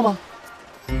你忘了吗？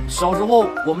小时候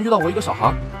我们遇到过一个小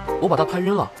孩，我把他拍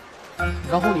晕了，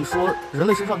然后你说人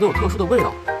类身上都有特殊的味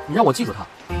道，你让我记住他，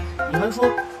你还说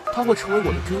他会成为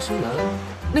我的真心人，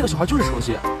那个小孩就是程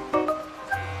曦。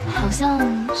好像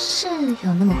是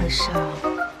有那么回事儿。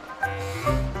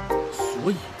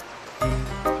所以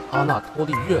阿纳托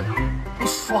利月亮，你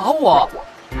耍我！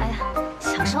哎呀，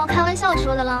小时候开玩笑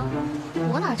说的啦，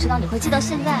我哪知道你会记到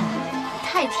现在，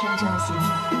太天真了，心情。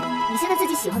你现在自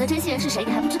己喜欢的真心人是谁，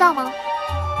你还不知道吗？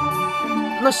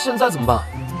那现在怎么办？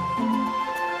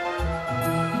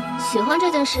喜欢这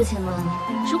件事情嘛，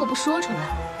如果不说出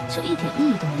来，就一点意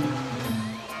义都没有。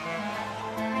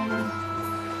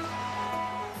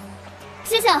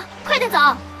星星，快点走，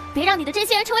别让你的真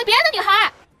心人成为别人的女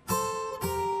孩。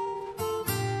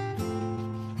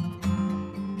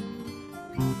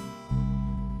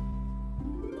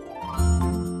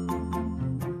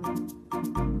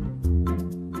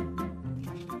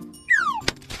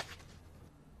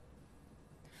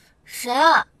谁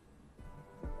啊？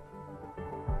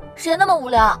谁那么无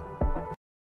聊？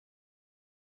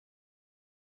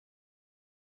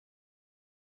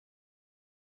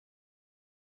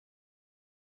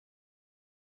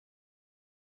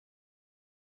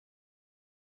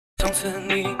从此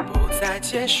你不再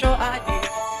接受爱意。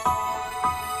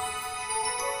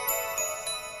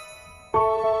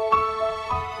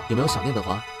有没有想念本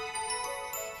皇？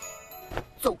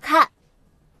走开！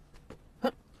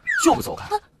就不走开！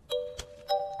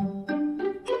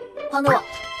还给我！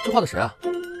这画的谁啊？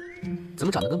怎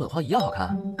么长得跟本皇一样好看？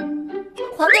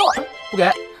还给我！不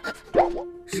给！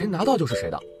谁拿到就是谁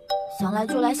的。想来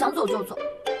就来，想走就走，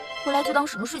回来就当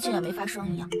什么事情也没发生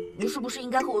一样。你是不是应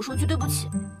该和我说句对不起？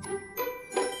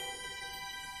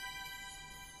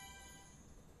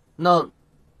那，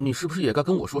你是不是也该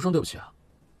跟我说声对不起啊？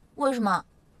为什么？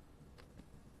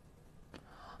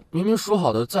明明说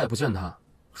好的再也不见他，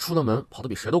出了门跑得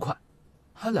比谁都快，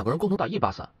还两个人共同打一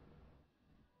把伞。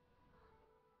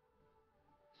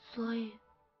所以，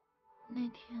那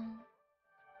天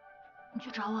你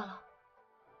去找我了。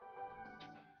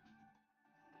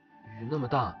雨那么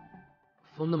大，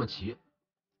风那么急，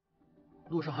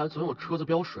路上还总有车子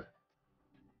飙水。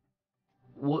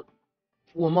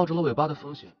我冒着了尾巴的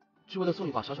风险，就为了送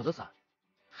一把小小的伞，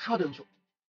差点就……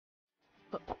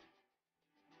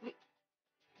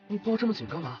你抱这么紧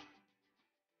干嘛？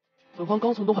本皇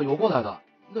刚从东海游过来的，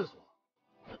累死我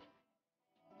了。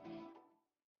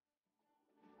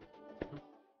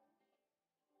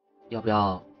要不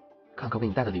要看看我给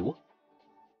你带的礼物？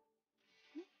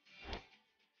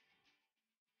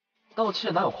道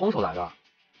歉哪有空手来的？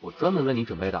我专门为你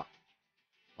准备的，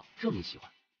保证你喜欢。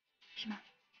什么？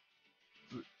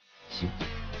自行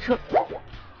车。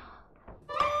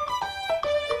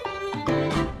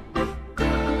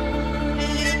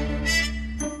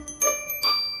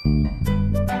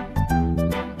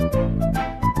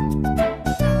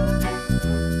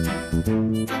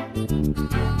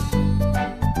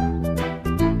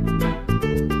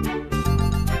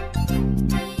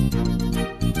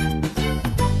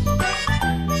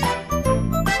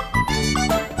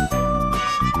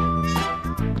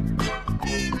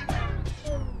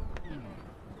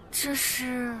这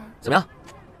是怎么样？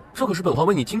这可是本皇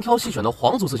为你精挑细选的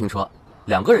皇族自行车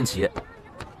，2个人骑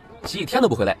1天都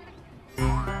不会累。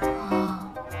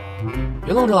啊，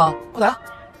别愣着了，快来啊！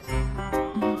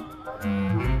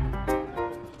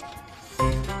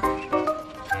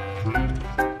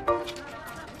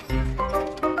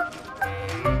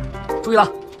注意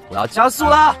了，我要加速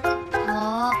啦！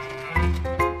好，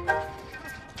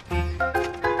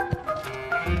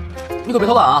你可别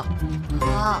偷懒啊！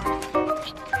好，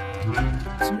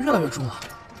怎么越来越重了？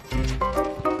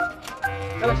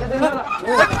干嘛？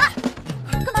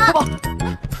快跑！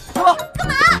快跑！干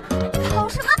嘛？跑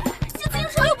什么？骑自行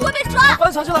车又不会被抓。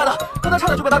翻墙进来的，刚才差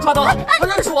点就被他抓到了，他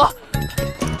认识我。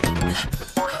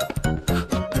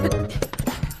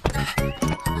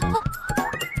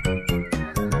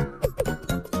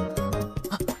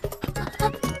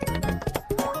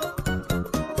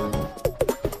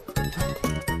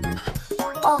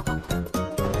哦，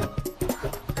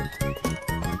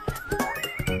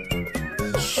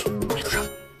嘘，别出声。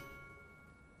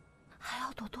还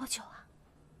要躲多久啊？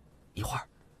一会儿。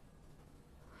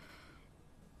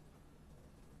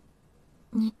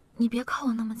你别靠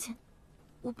我那么近，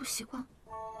我不习惯。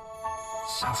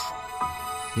瞎说，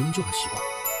明明就很习惯。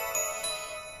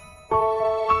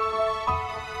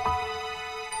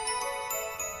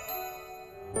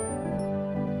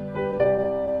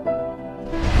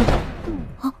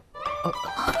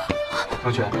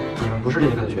同学，你们不是这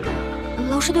一课的学生。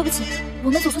老师，对不起，我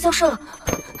们走错教室了。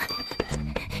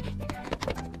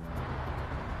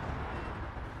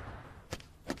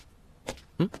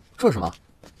这是什么？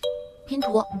拼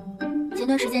图，前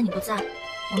段时间你不在，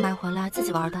我买回来自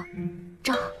己玩的，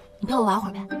正好你陪我玩会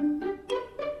儿呗。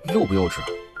幼不幼稚？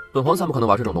本皇才不可能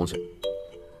玩这种东西。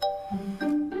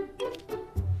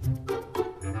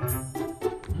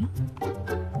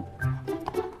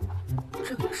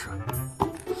这个也是，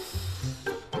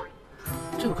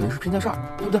这个肯定是拼在这儿，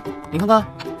对不对？你看看，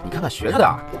你看看，学着点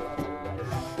儿。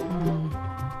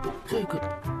这个。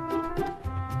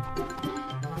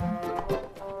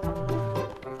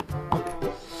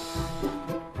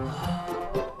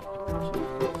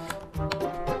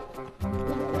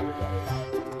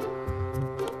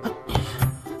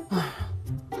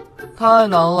太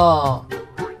难了，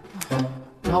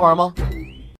你还玩吗？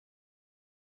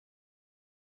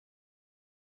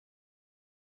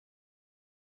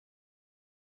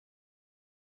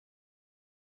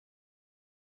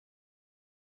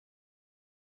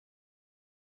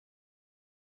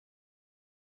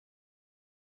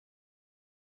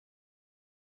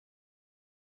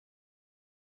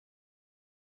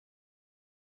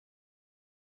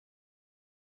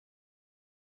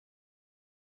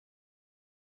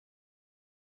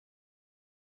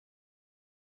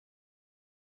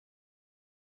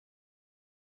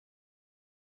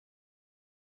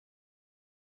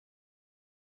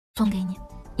送给你，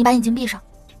你把眼睛闭上，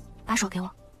把手给我。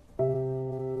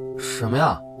什么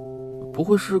呀？不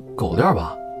会是狗链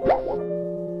吧？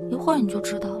一会儿你就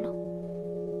知道了。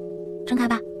睁开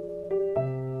吧。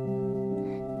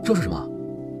这是什么？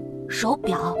手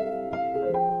表，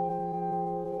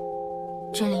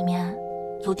这里面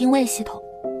有定位系统，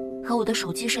和我的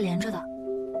手机是连着的。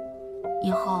以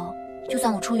后就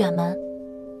算我出远门，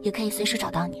也可以随时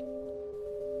找到你。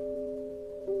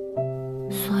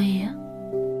所以，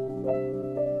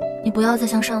你不要再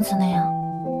像上次那样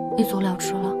一走了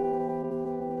之了。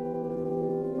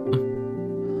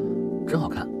真好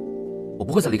看，我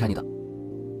不会再离开你的。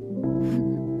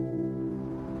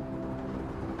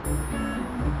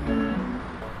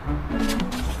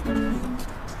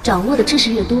掌握的知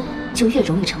识越多，就越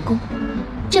容易成功。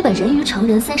这本《人鱼成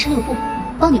人36步》，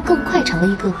帮你更快成为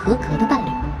一个合格的伴侣。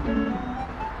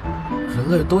人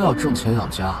类都要挣钱养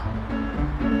家，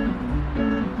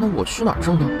那我去哪儿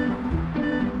挣呢？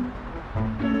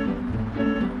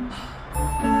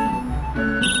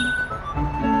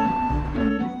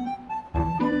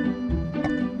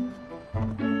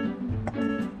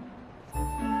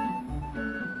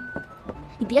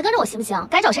你别跟着我行不行？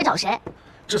该找谁找谁。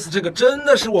这次这个真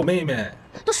的是我妹妹，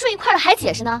都睡一块了还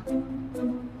解释呢？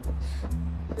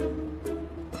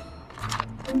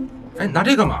哎，你拿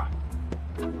这干嘛？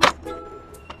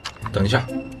等一下，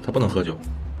他不能喝酒，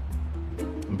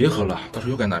你别喝了，到时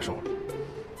候又该难受了。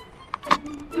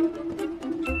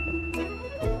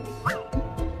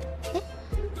哎，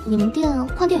你们店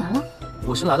换店员了？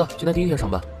我新来的，今天第一天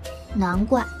上班。难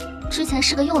怪，之前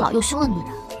是个又老又凶的女人，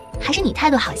还是你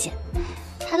态度好些。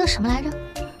她叫什么来着？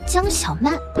江小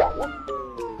曼。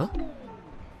啊？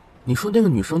你说那个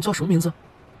女生叫什么名字？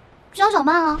江小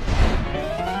曼啊。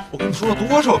我跟你说了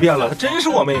多少遍了，她真是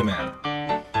我妹妹。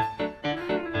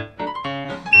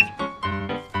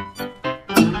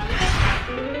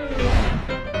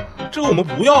这个我们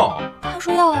不要。他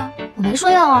说要啊。我没说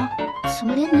要啊，怎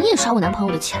么连你也刷我男朋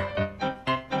友的钱？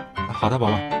好的，宝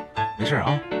宝，没事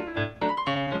啊。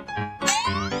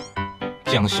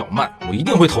江小曼，我一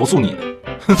定会投诉你的。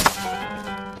哼。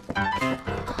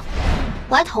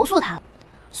我还投诉他了，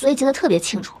所以记得特别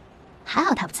清楚。还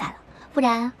好他不在了，不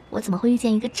然我怎么会遇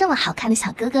见一个这么好看的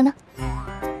小哥哥呢？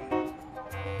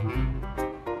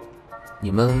你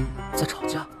们在吵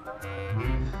架？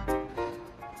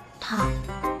他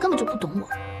根本就不懂我。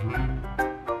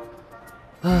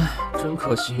唉，真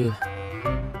可惜，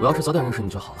我要是早点认识你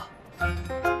就好了。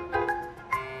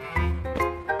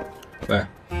喂，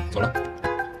走了。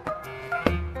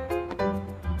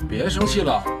别生气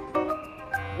了，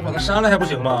我把他删了还不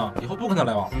行吗？以后不跟他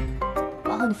来往了。我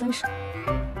要和你分手。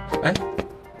哎，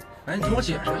你听我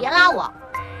解释。别拉我。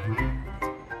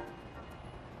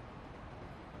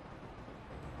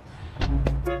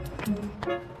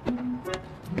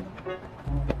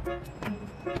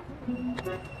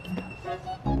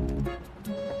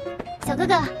小哥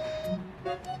哥，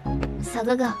小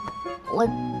哥哥，我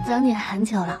等你很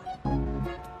久了。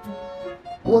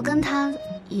我跟他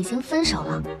已经分手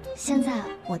了，现在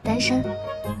我单身。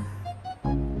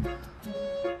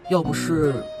要不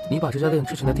是你把这家店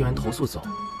之前的店员投诉走，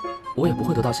我也不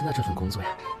会得到现在这份工作呀。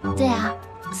对啊，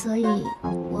所以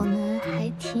我们还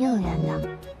挺有缘的。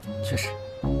确实。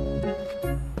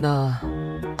那，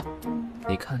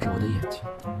你看着我的眼睛。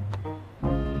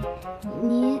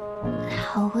你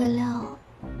好会撩哦。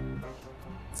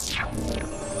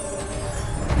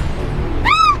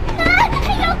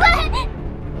妖怪！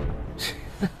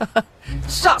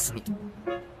吓死你！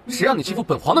谁让你欺负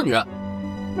本皇的女人？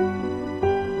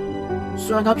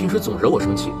虽然她平时总惹我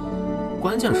生气，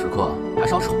关键时刻还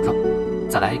是要宠着。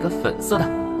再来一个粉色的，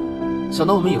想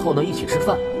到我们以后能一起吃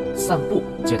饭、散步、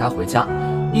接她回家，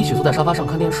一起坐在沙发上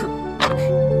看电视。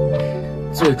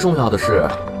最重要的是，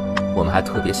我们还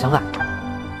特别相爱，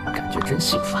感觉真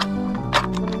幸福啊！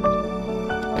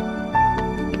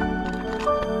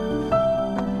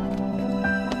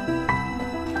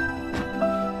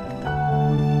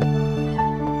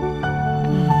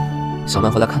小曼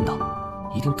回来看到，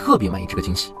一定特别满意这个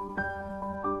惊喜。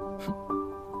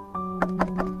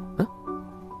嗯，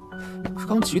是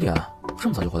刚几点？这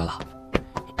么早就回来了？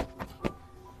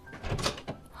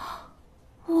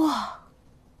哇！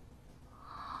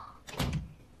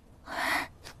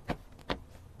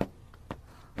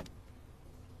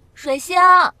水星，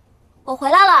我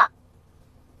回来了。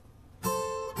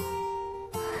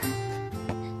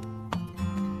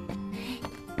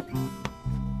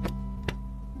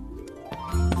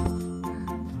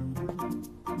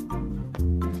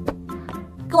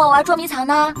跟我玩捉迷藏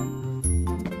呢？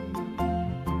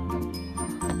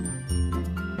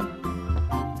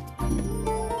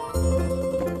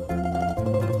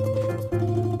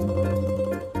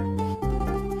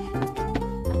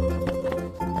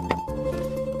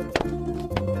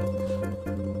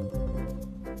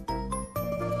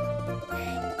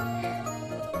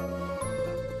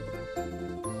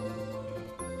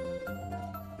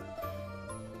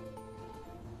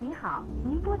您好，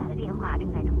您拨打的电话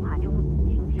正在通话中，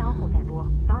请稍后再拨。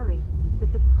Sorry, the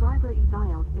subscriber you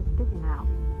dialed is busy now.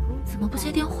 怎么不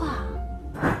接电话？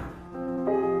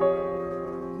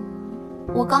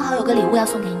我刚好有个礼物要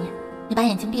送给你，你把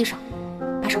眼睛闭上，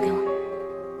把手给我。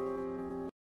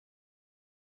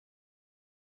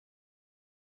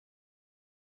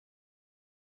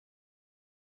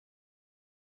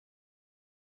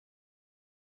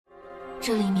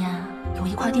这里面有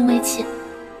一块定位器，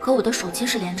和我的手机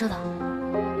是连着的，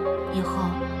以后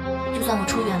就算我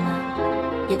出远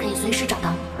门，也可以随时找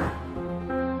到你。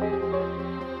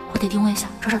我得定位一下，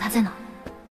找找他在哪。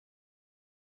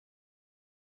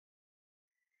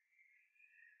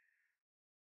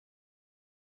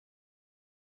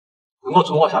能够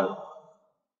存活下来的，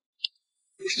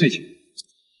不是最强，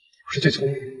不是最聪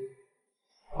明，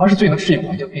而是最能适应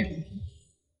环境变化。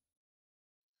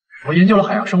我研究了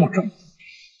海洋生物这么多，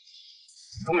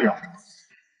终于让我找到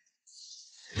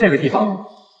这个地方，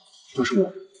就是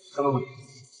我刚刚的。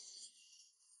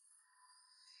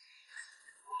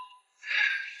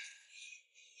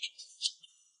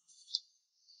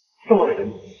这么美的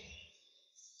你，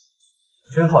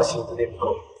真好奇你的那个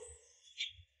构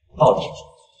到底是什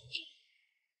么？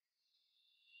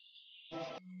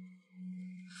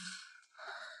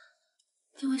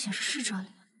定位显示是这里。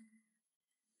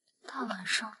大晚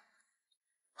上，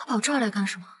他跑这儿来干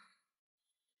什么？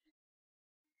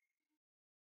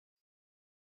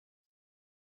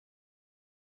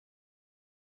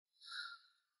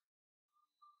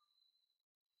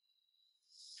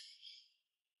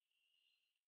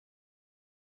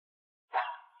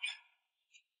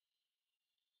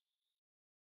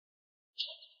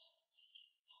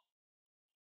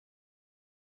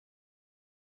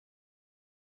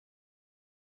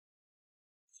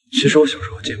其实我小时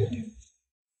候见过你，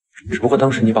只不过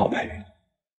当时你把我拍晕。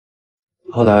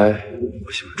后来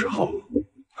我醒了之后，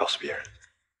告诉别人，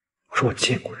我说我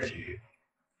见过人鱼，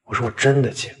我说我真的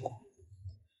见过，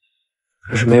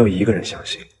可是没有一个人相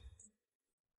信。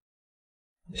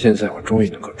现在我终于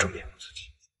能够正面我自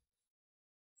己，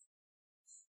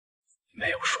没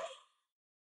有说。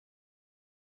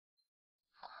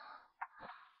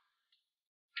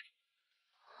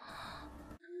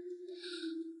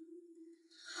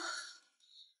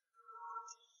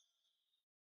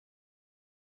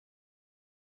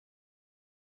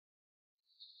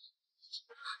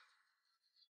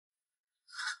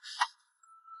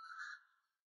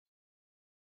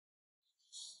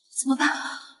怎么办？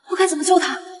我该怎么救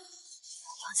他？冷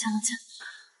静，冷静，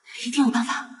一定有办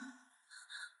法。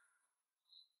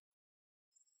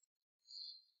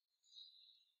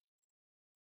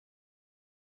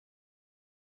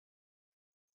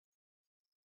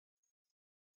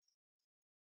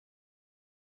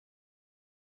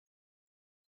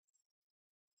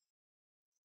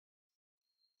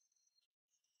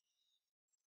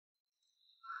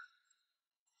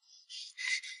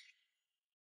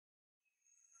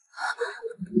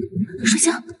水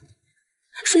星，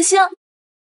水星，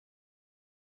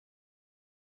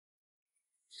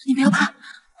你不要怕，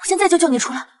我现在就救你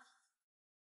出来。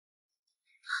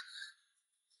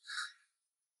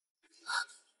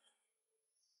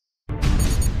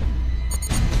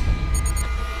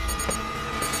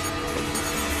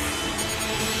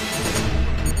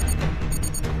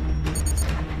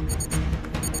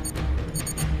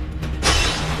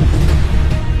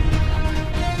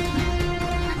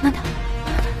慢点。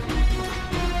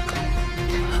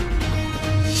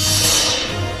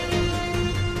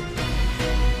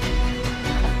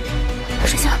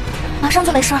水星，马上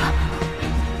就没事了。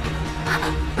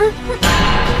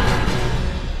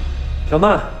小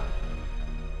曼，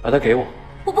把它给我。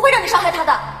我不会让你伤害他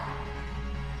的。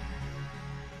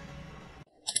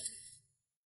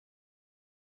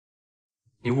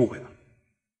你误会了，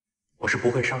我是不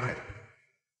会伤害的。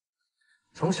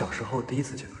从小时候第一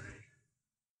次见到人鱼，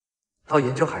到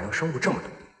研究海洋生物这么多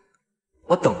年，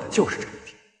我等的就是这一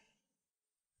天，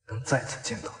能再次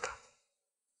见到他。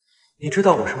你知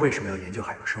道我是为什么要研究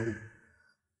海洋生物？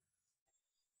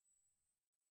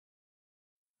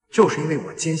就是因为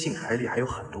我坚信海里还有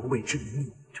很多未知的秘密，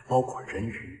就包括人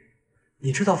鱼。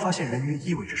你知道发现人鱼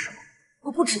意味着什么？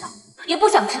我不知道，也不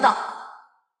想知道。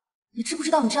你知不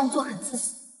知道你这样做很自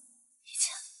私？以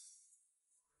前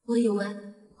我以为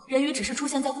人鱼只是出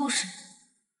现在故事里，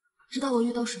直到我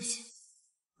遇到水星，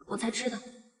我才知道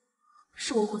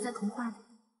是我活在童话里。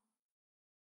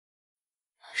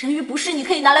人鱼不是你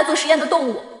可以拿来做实验的动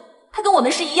物，它跟我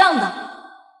们是一样的。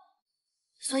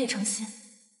所以程心，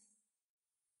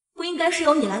不应该是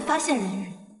由你来发现人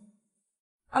鱼，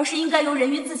而是应该由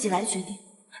人鱼自己来决定，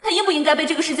它应不应该被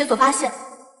这个世界所发现。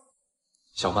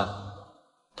小曼，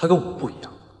他跟我们不一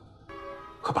样，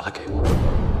快把它给我。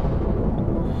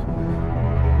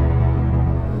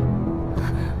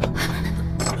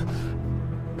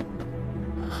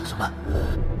小曼，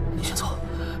你先走，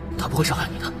他不会伤害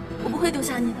你的。我不会丢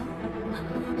下你的。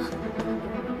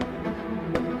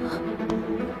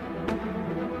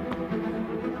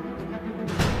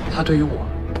它对于我，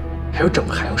还有整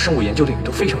个海洋生物研究领域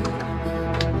都非常重要。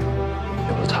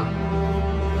有了它，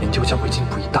研究将会进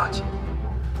步一大截。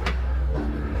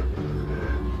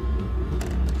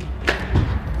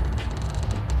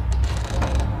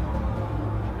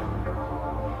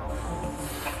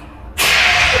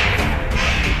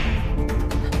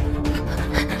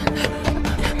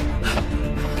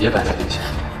别摆在眼前，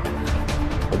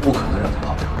我不可能让他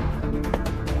跑掉。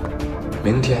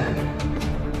明天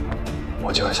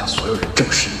我就要向所有人证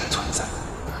实你的存在。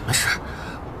没事，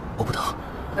我不疼。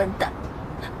笨蛋，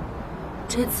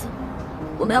这次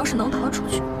我们要是能逃出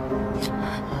去，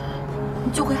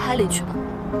你就回海里去吧。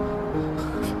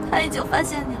他已经发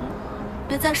现你了，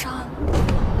别再上岸了。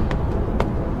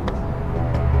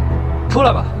出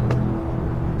来吧，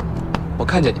我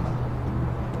看见你们了。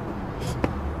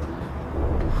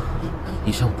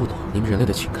以前我不懂你们人类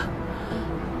的情感，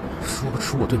说不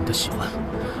出我对你的喜欢。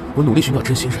我努力寻找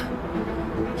真心人，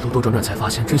兜兜转转才发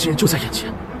现真心人就在眼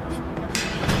前。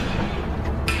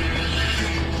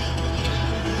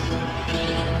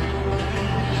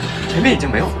前面已经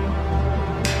没有了，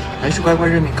还是乖乖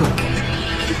认命各种位置。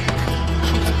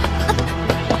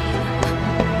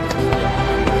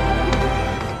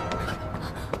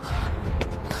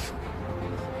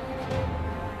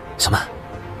小曼，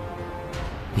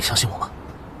你相信我吗？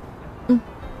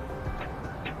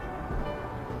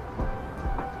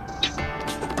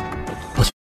抱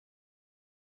歉。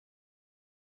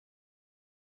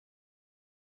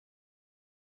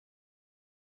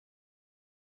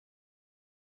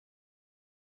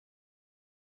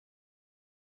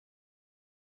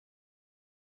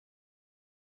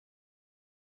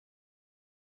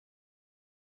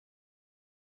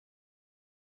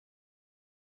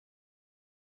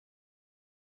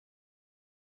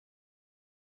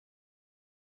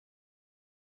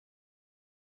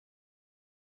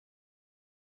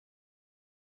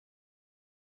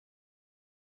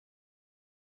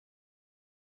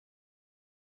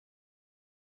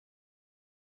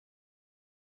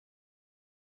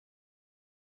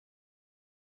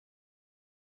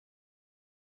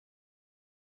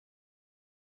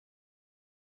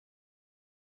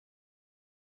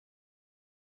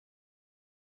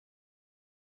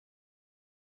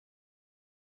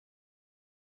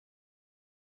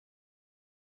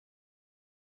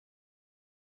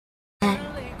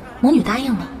魔女答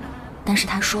应了，但是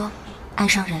她说，爱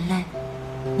上人类，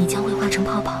你将会化成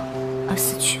泡泡而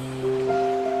死去。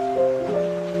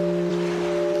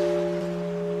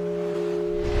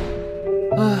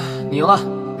你赢了，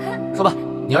说吧，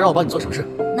你要让我帮你做什么事？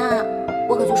那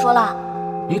我可就说了，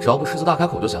你只要不狮子大开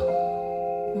口就行。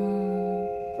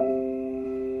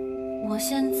我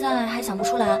现在还想不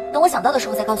出来，等我想到的时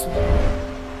候再告诉你。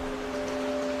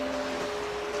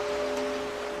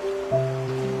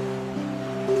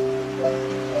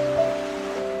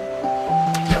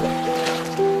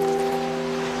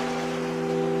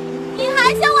你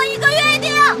还欠我一个约定，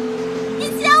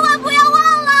你千万不要忘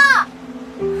了。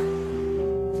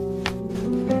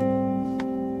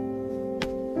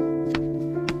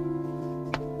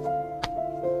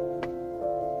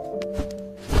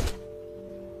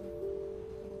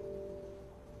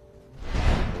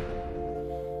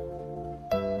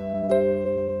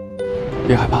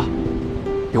别害怕，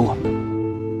有我们的。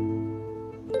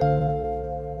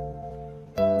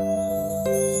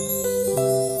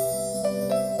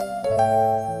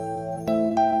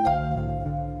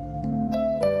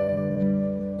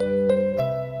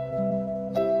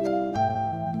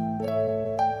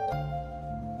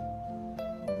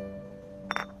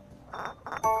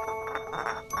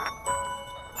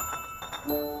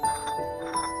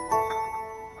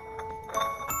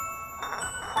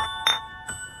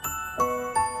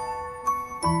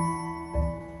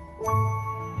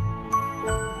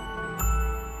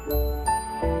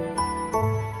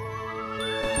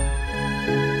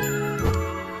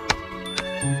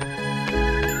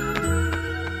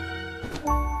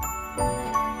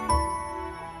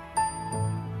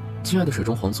亲爱的水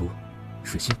中皇族，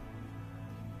水星，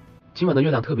今晚的月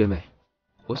亮特别美，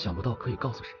我想不到可以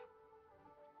告诉谁。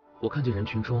我看见人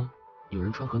群中有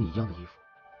人穿和你一样的衣服，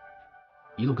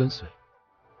一路跟随。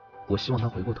我希望他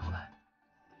回过头来，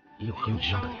也有跟你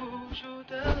一样的脸。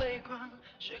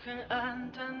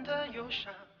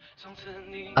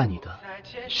爱你的，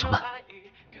小曼。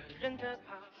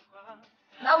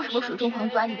哪有什么水中皇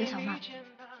族爱你的小曼？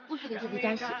不许给自己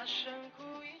加戏。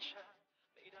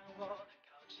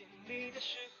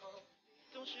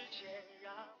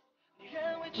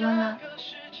原来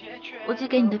我寄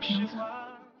给你的瓶子，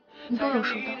你都有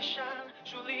收到。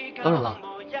当然了，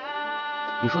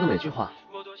你说的每句话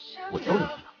我都有听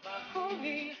到。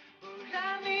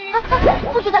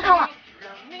不许再看了！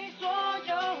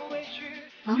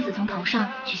王子从头上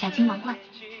取下金王冠，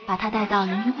把它戴到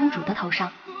人鱼公主的头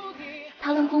上。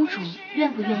他问公主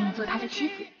愿不愿意做他的妻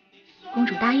子，公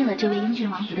主答应了这位英俊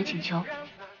王子的请求。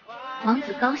王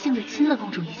子高兴地亲了公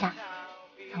主一下，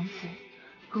从此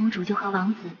公主就和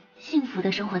王子幸福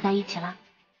地生活在一起了。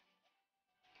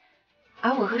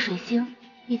而我和水星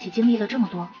一起经历了这么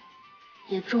多，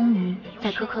也终于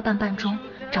在磕磕绊绊中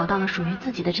找到了属于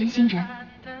自己的真心人。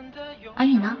而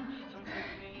你呢？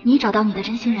你找到你的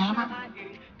真心人了吗？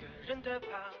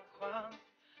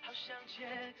好想借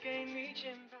给你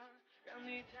肩膀，让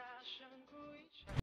你踏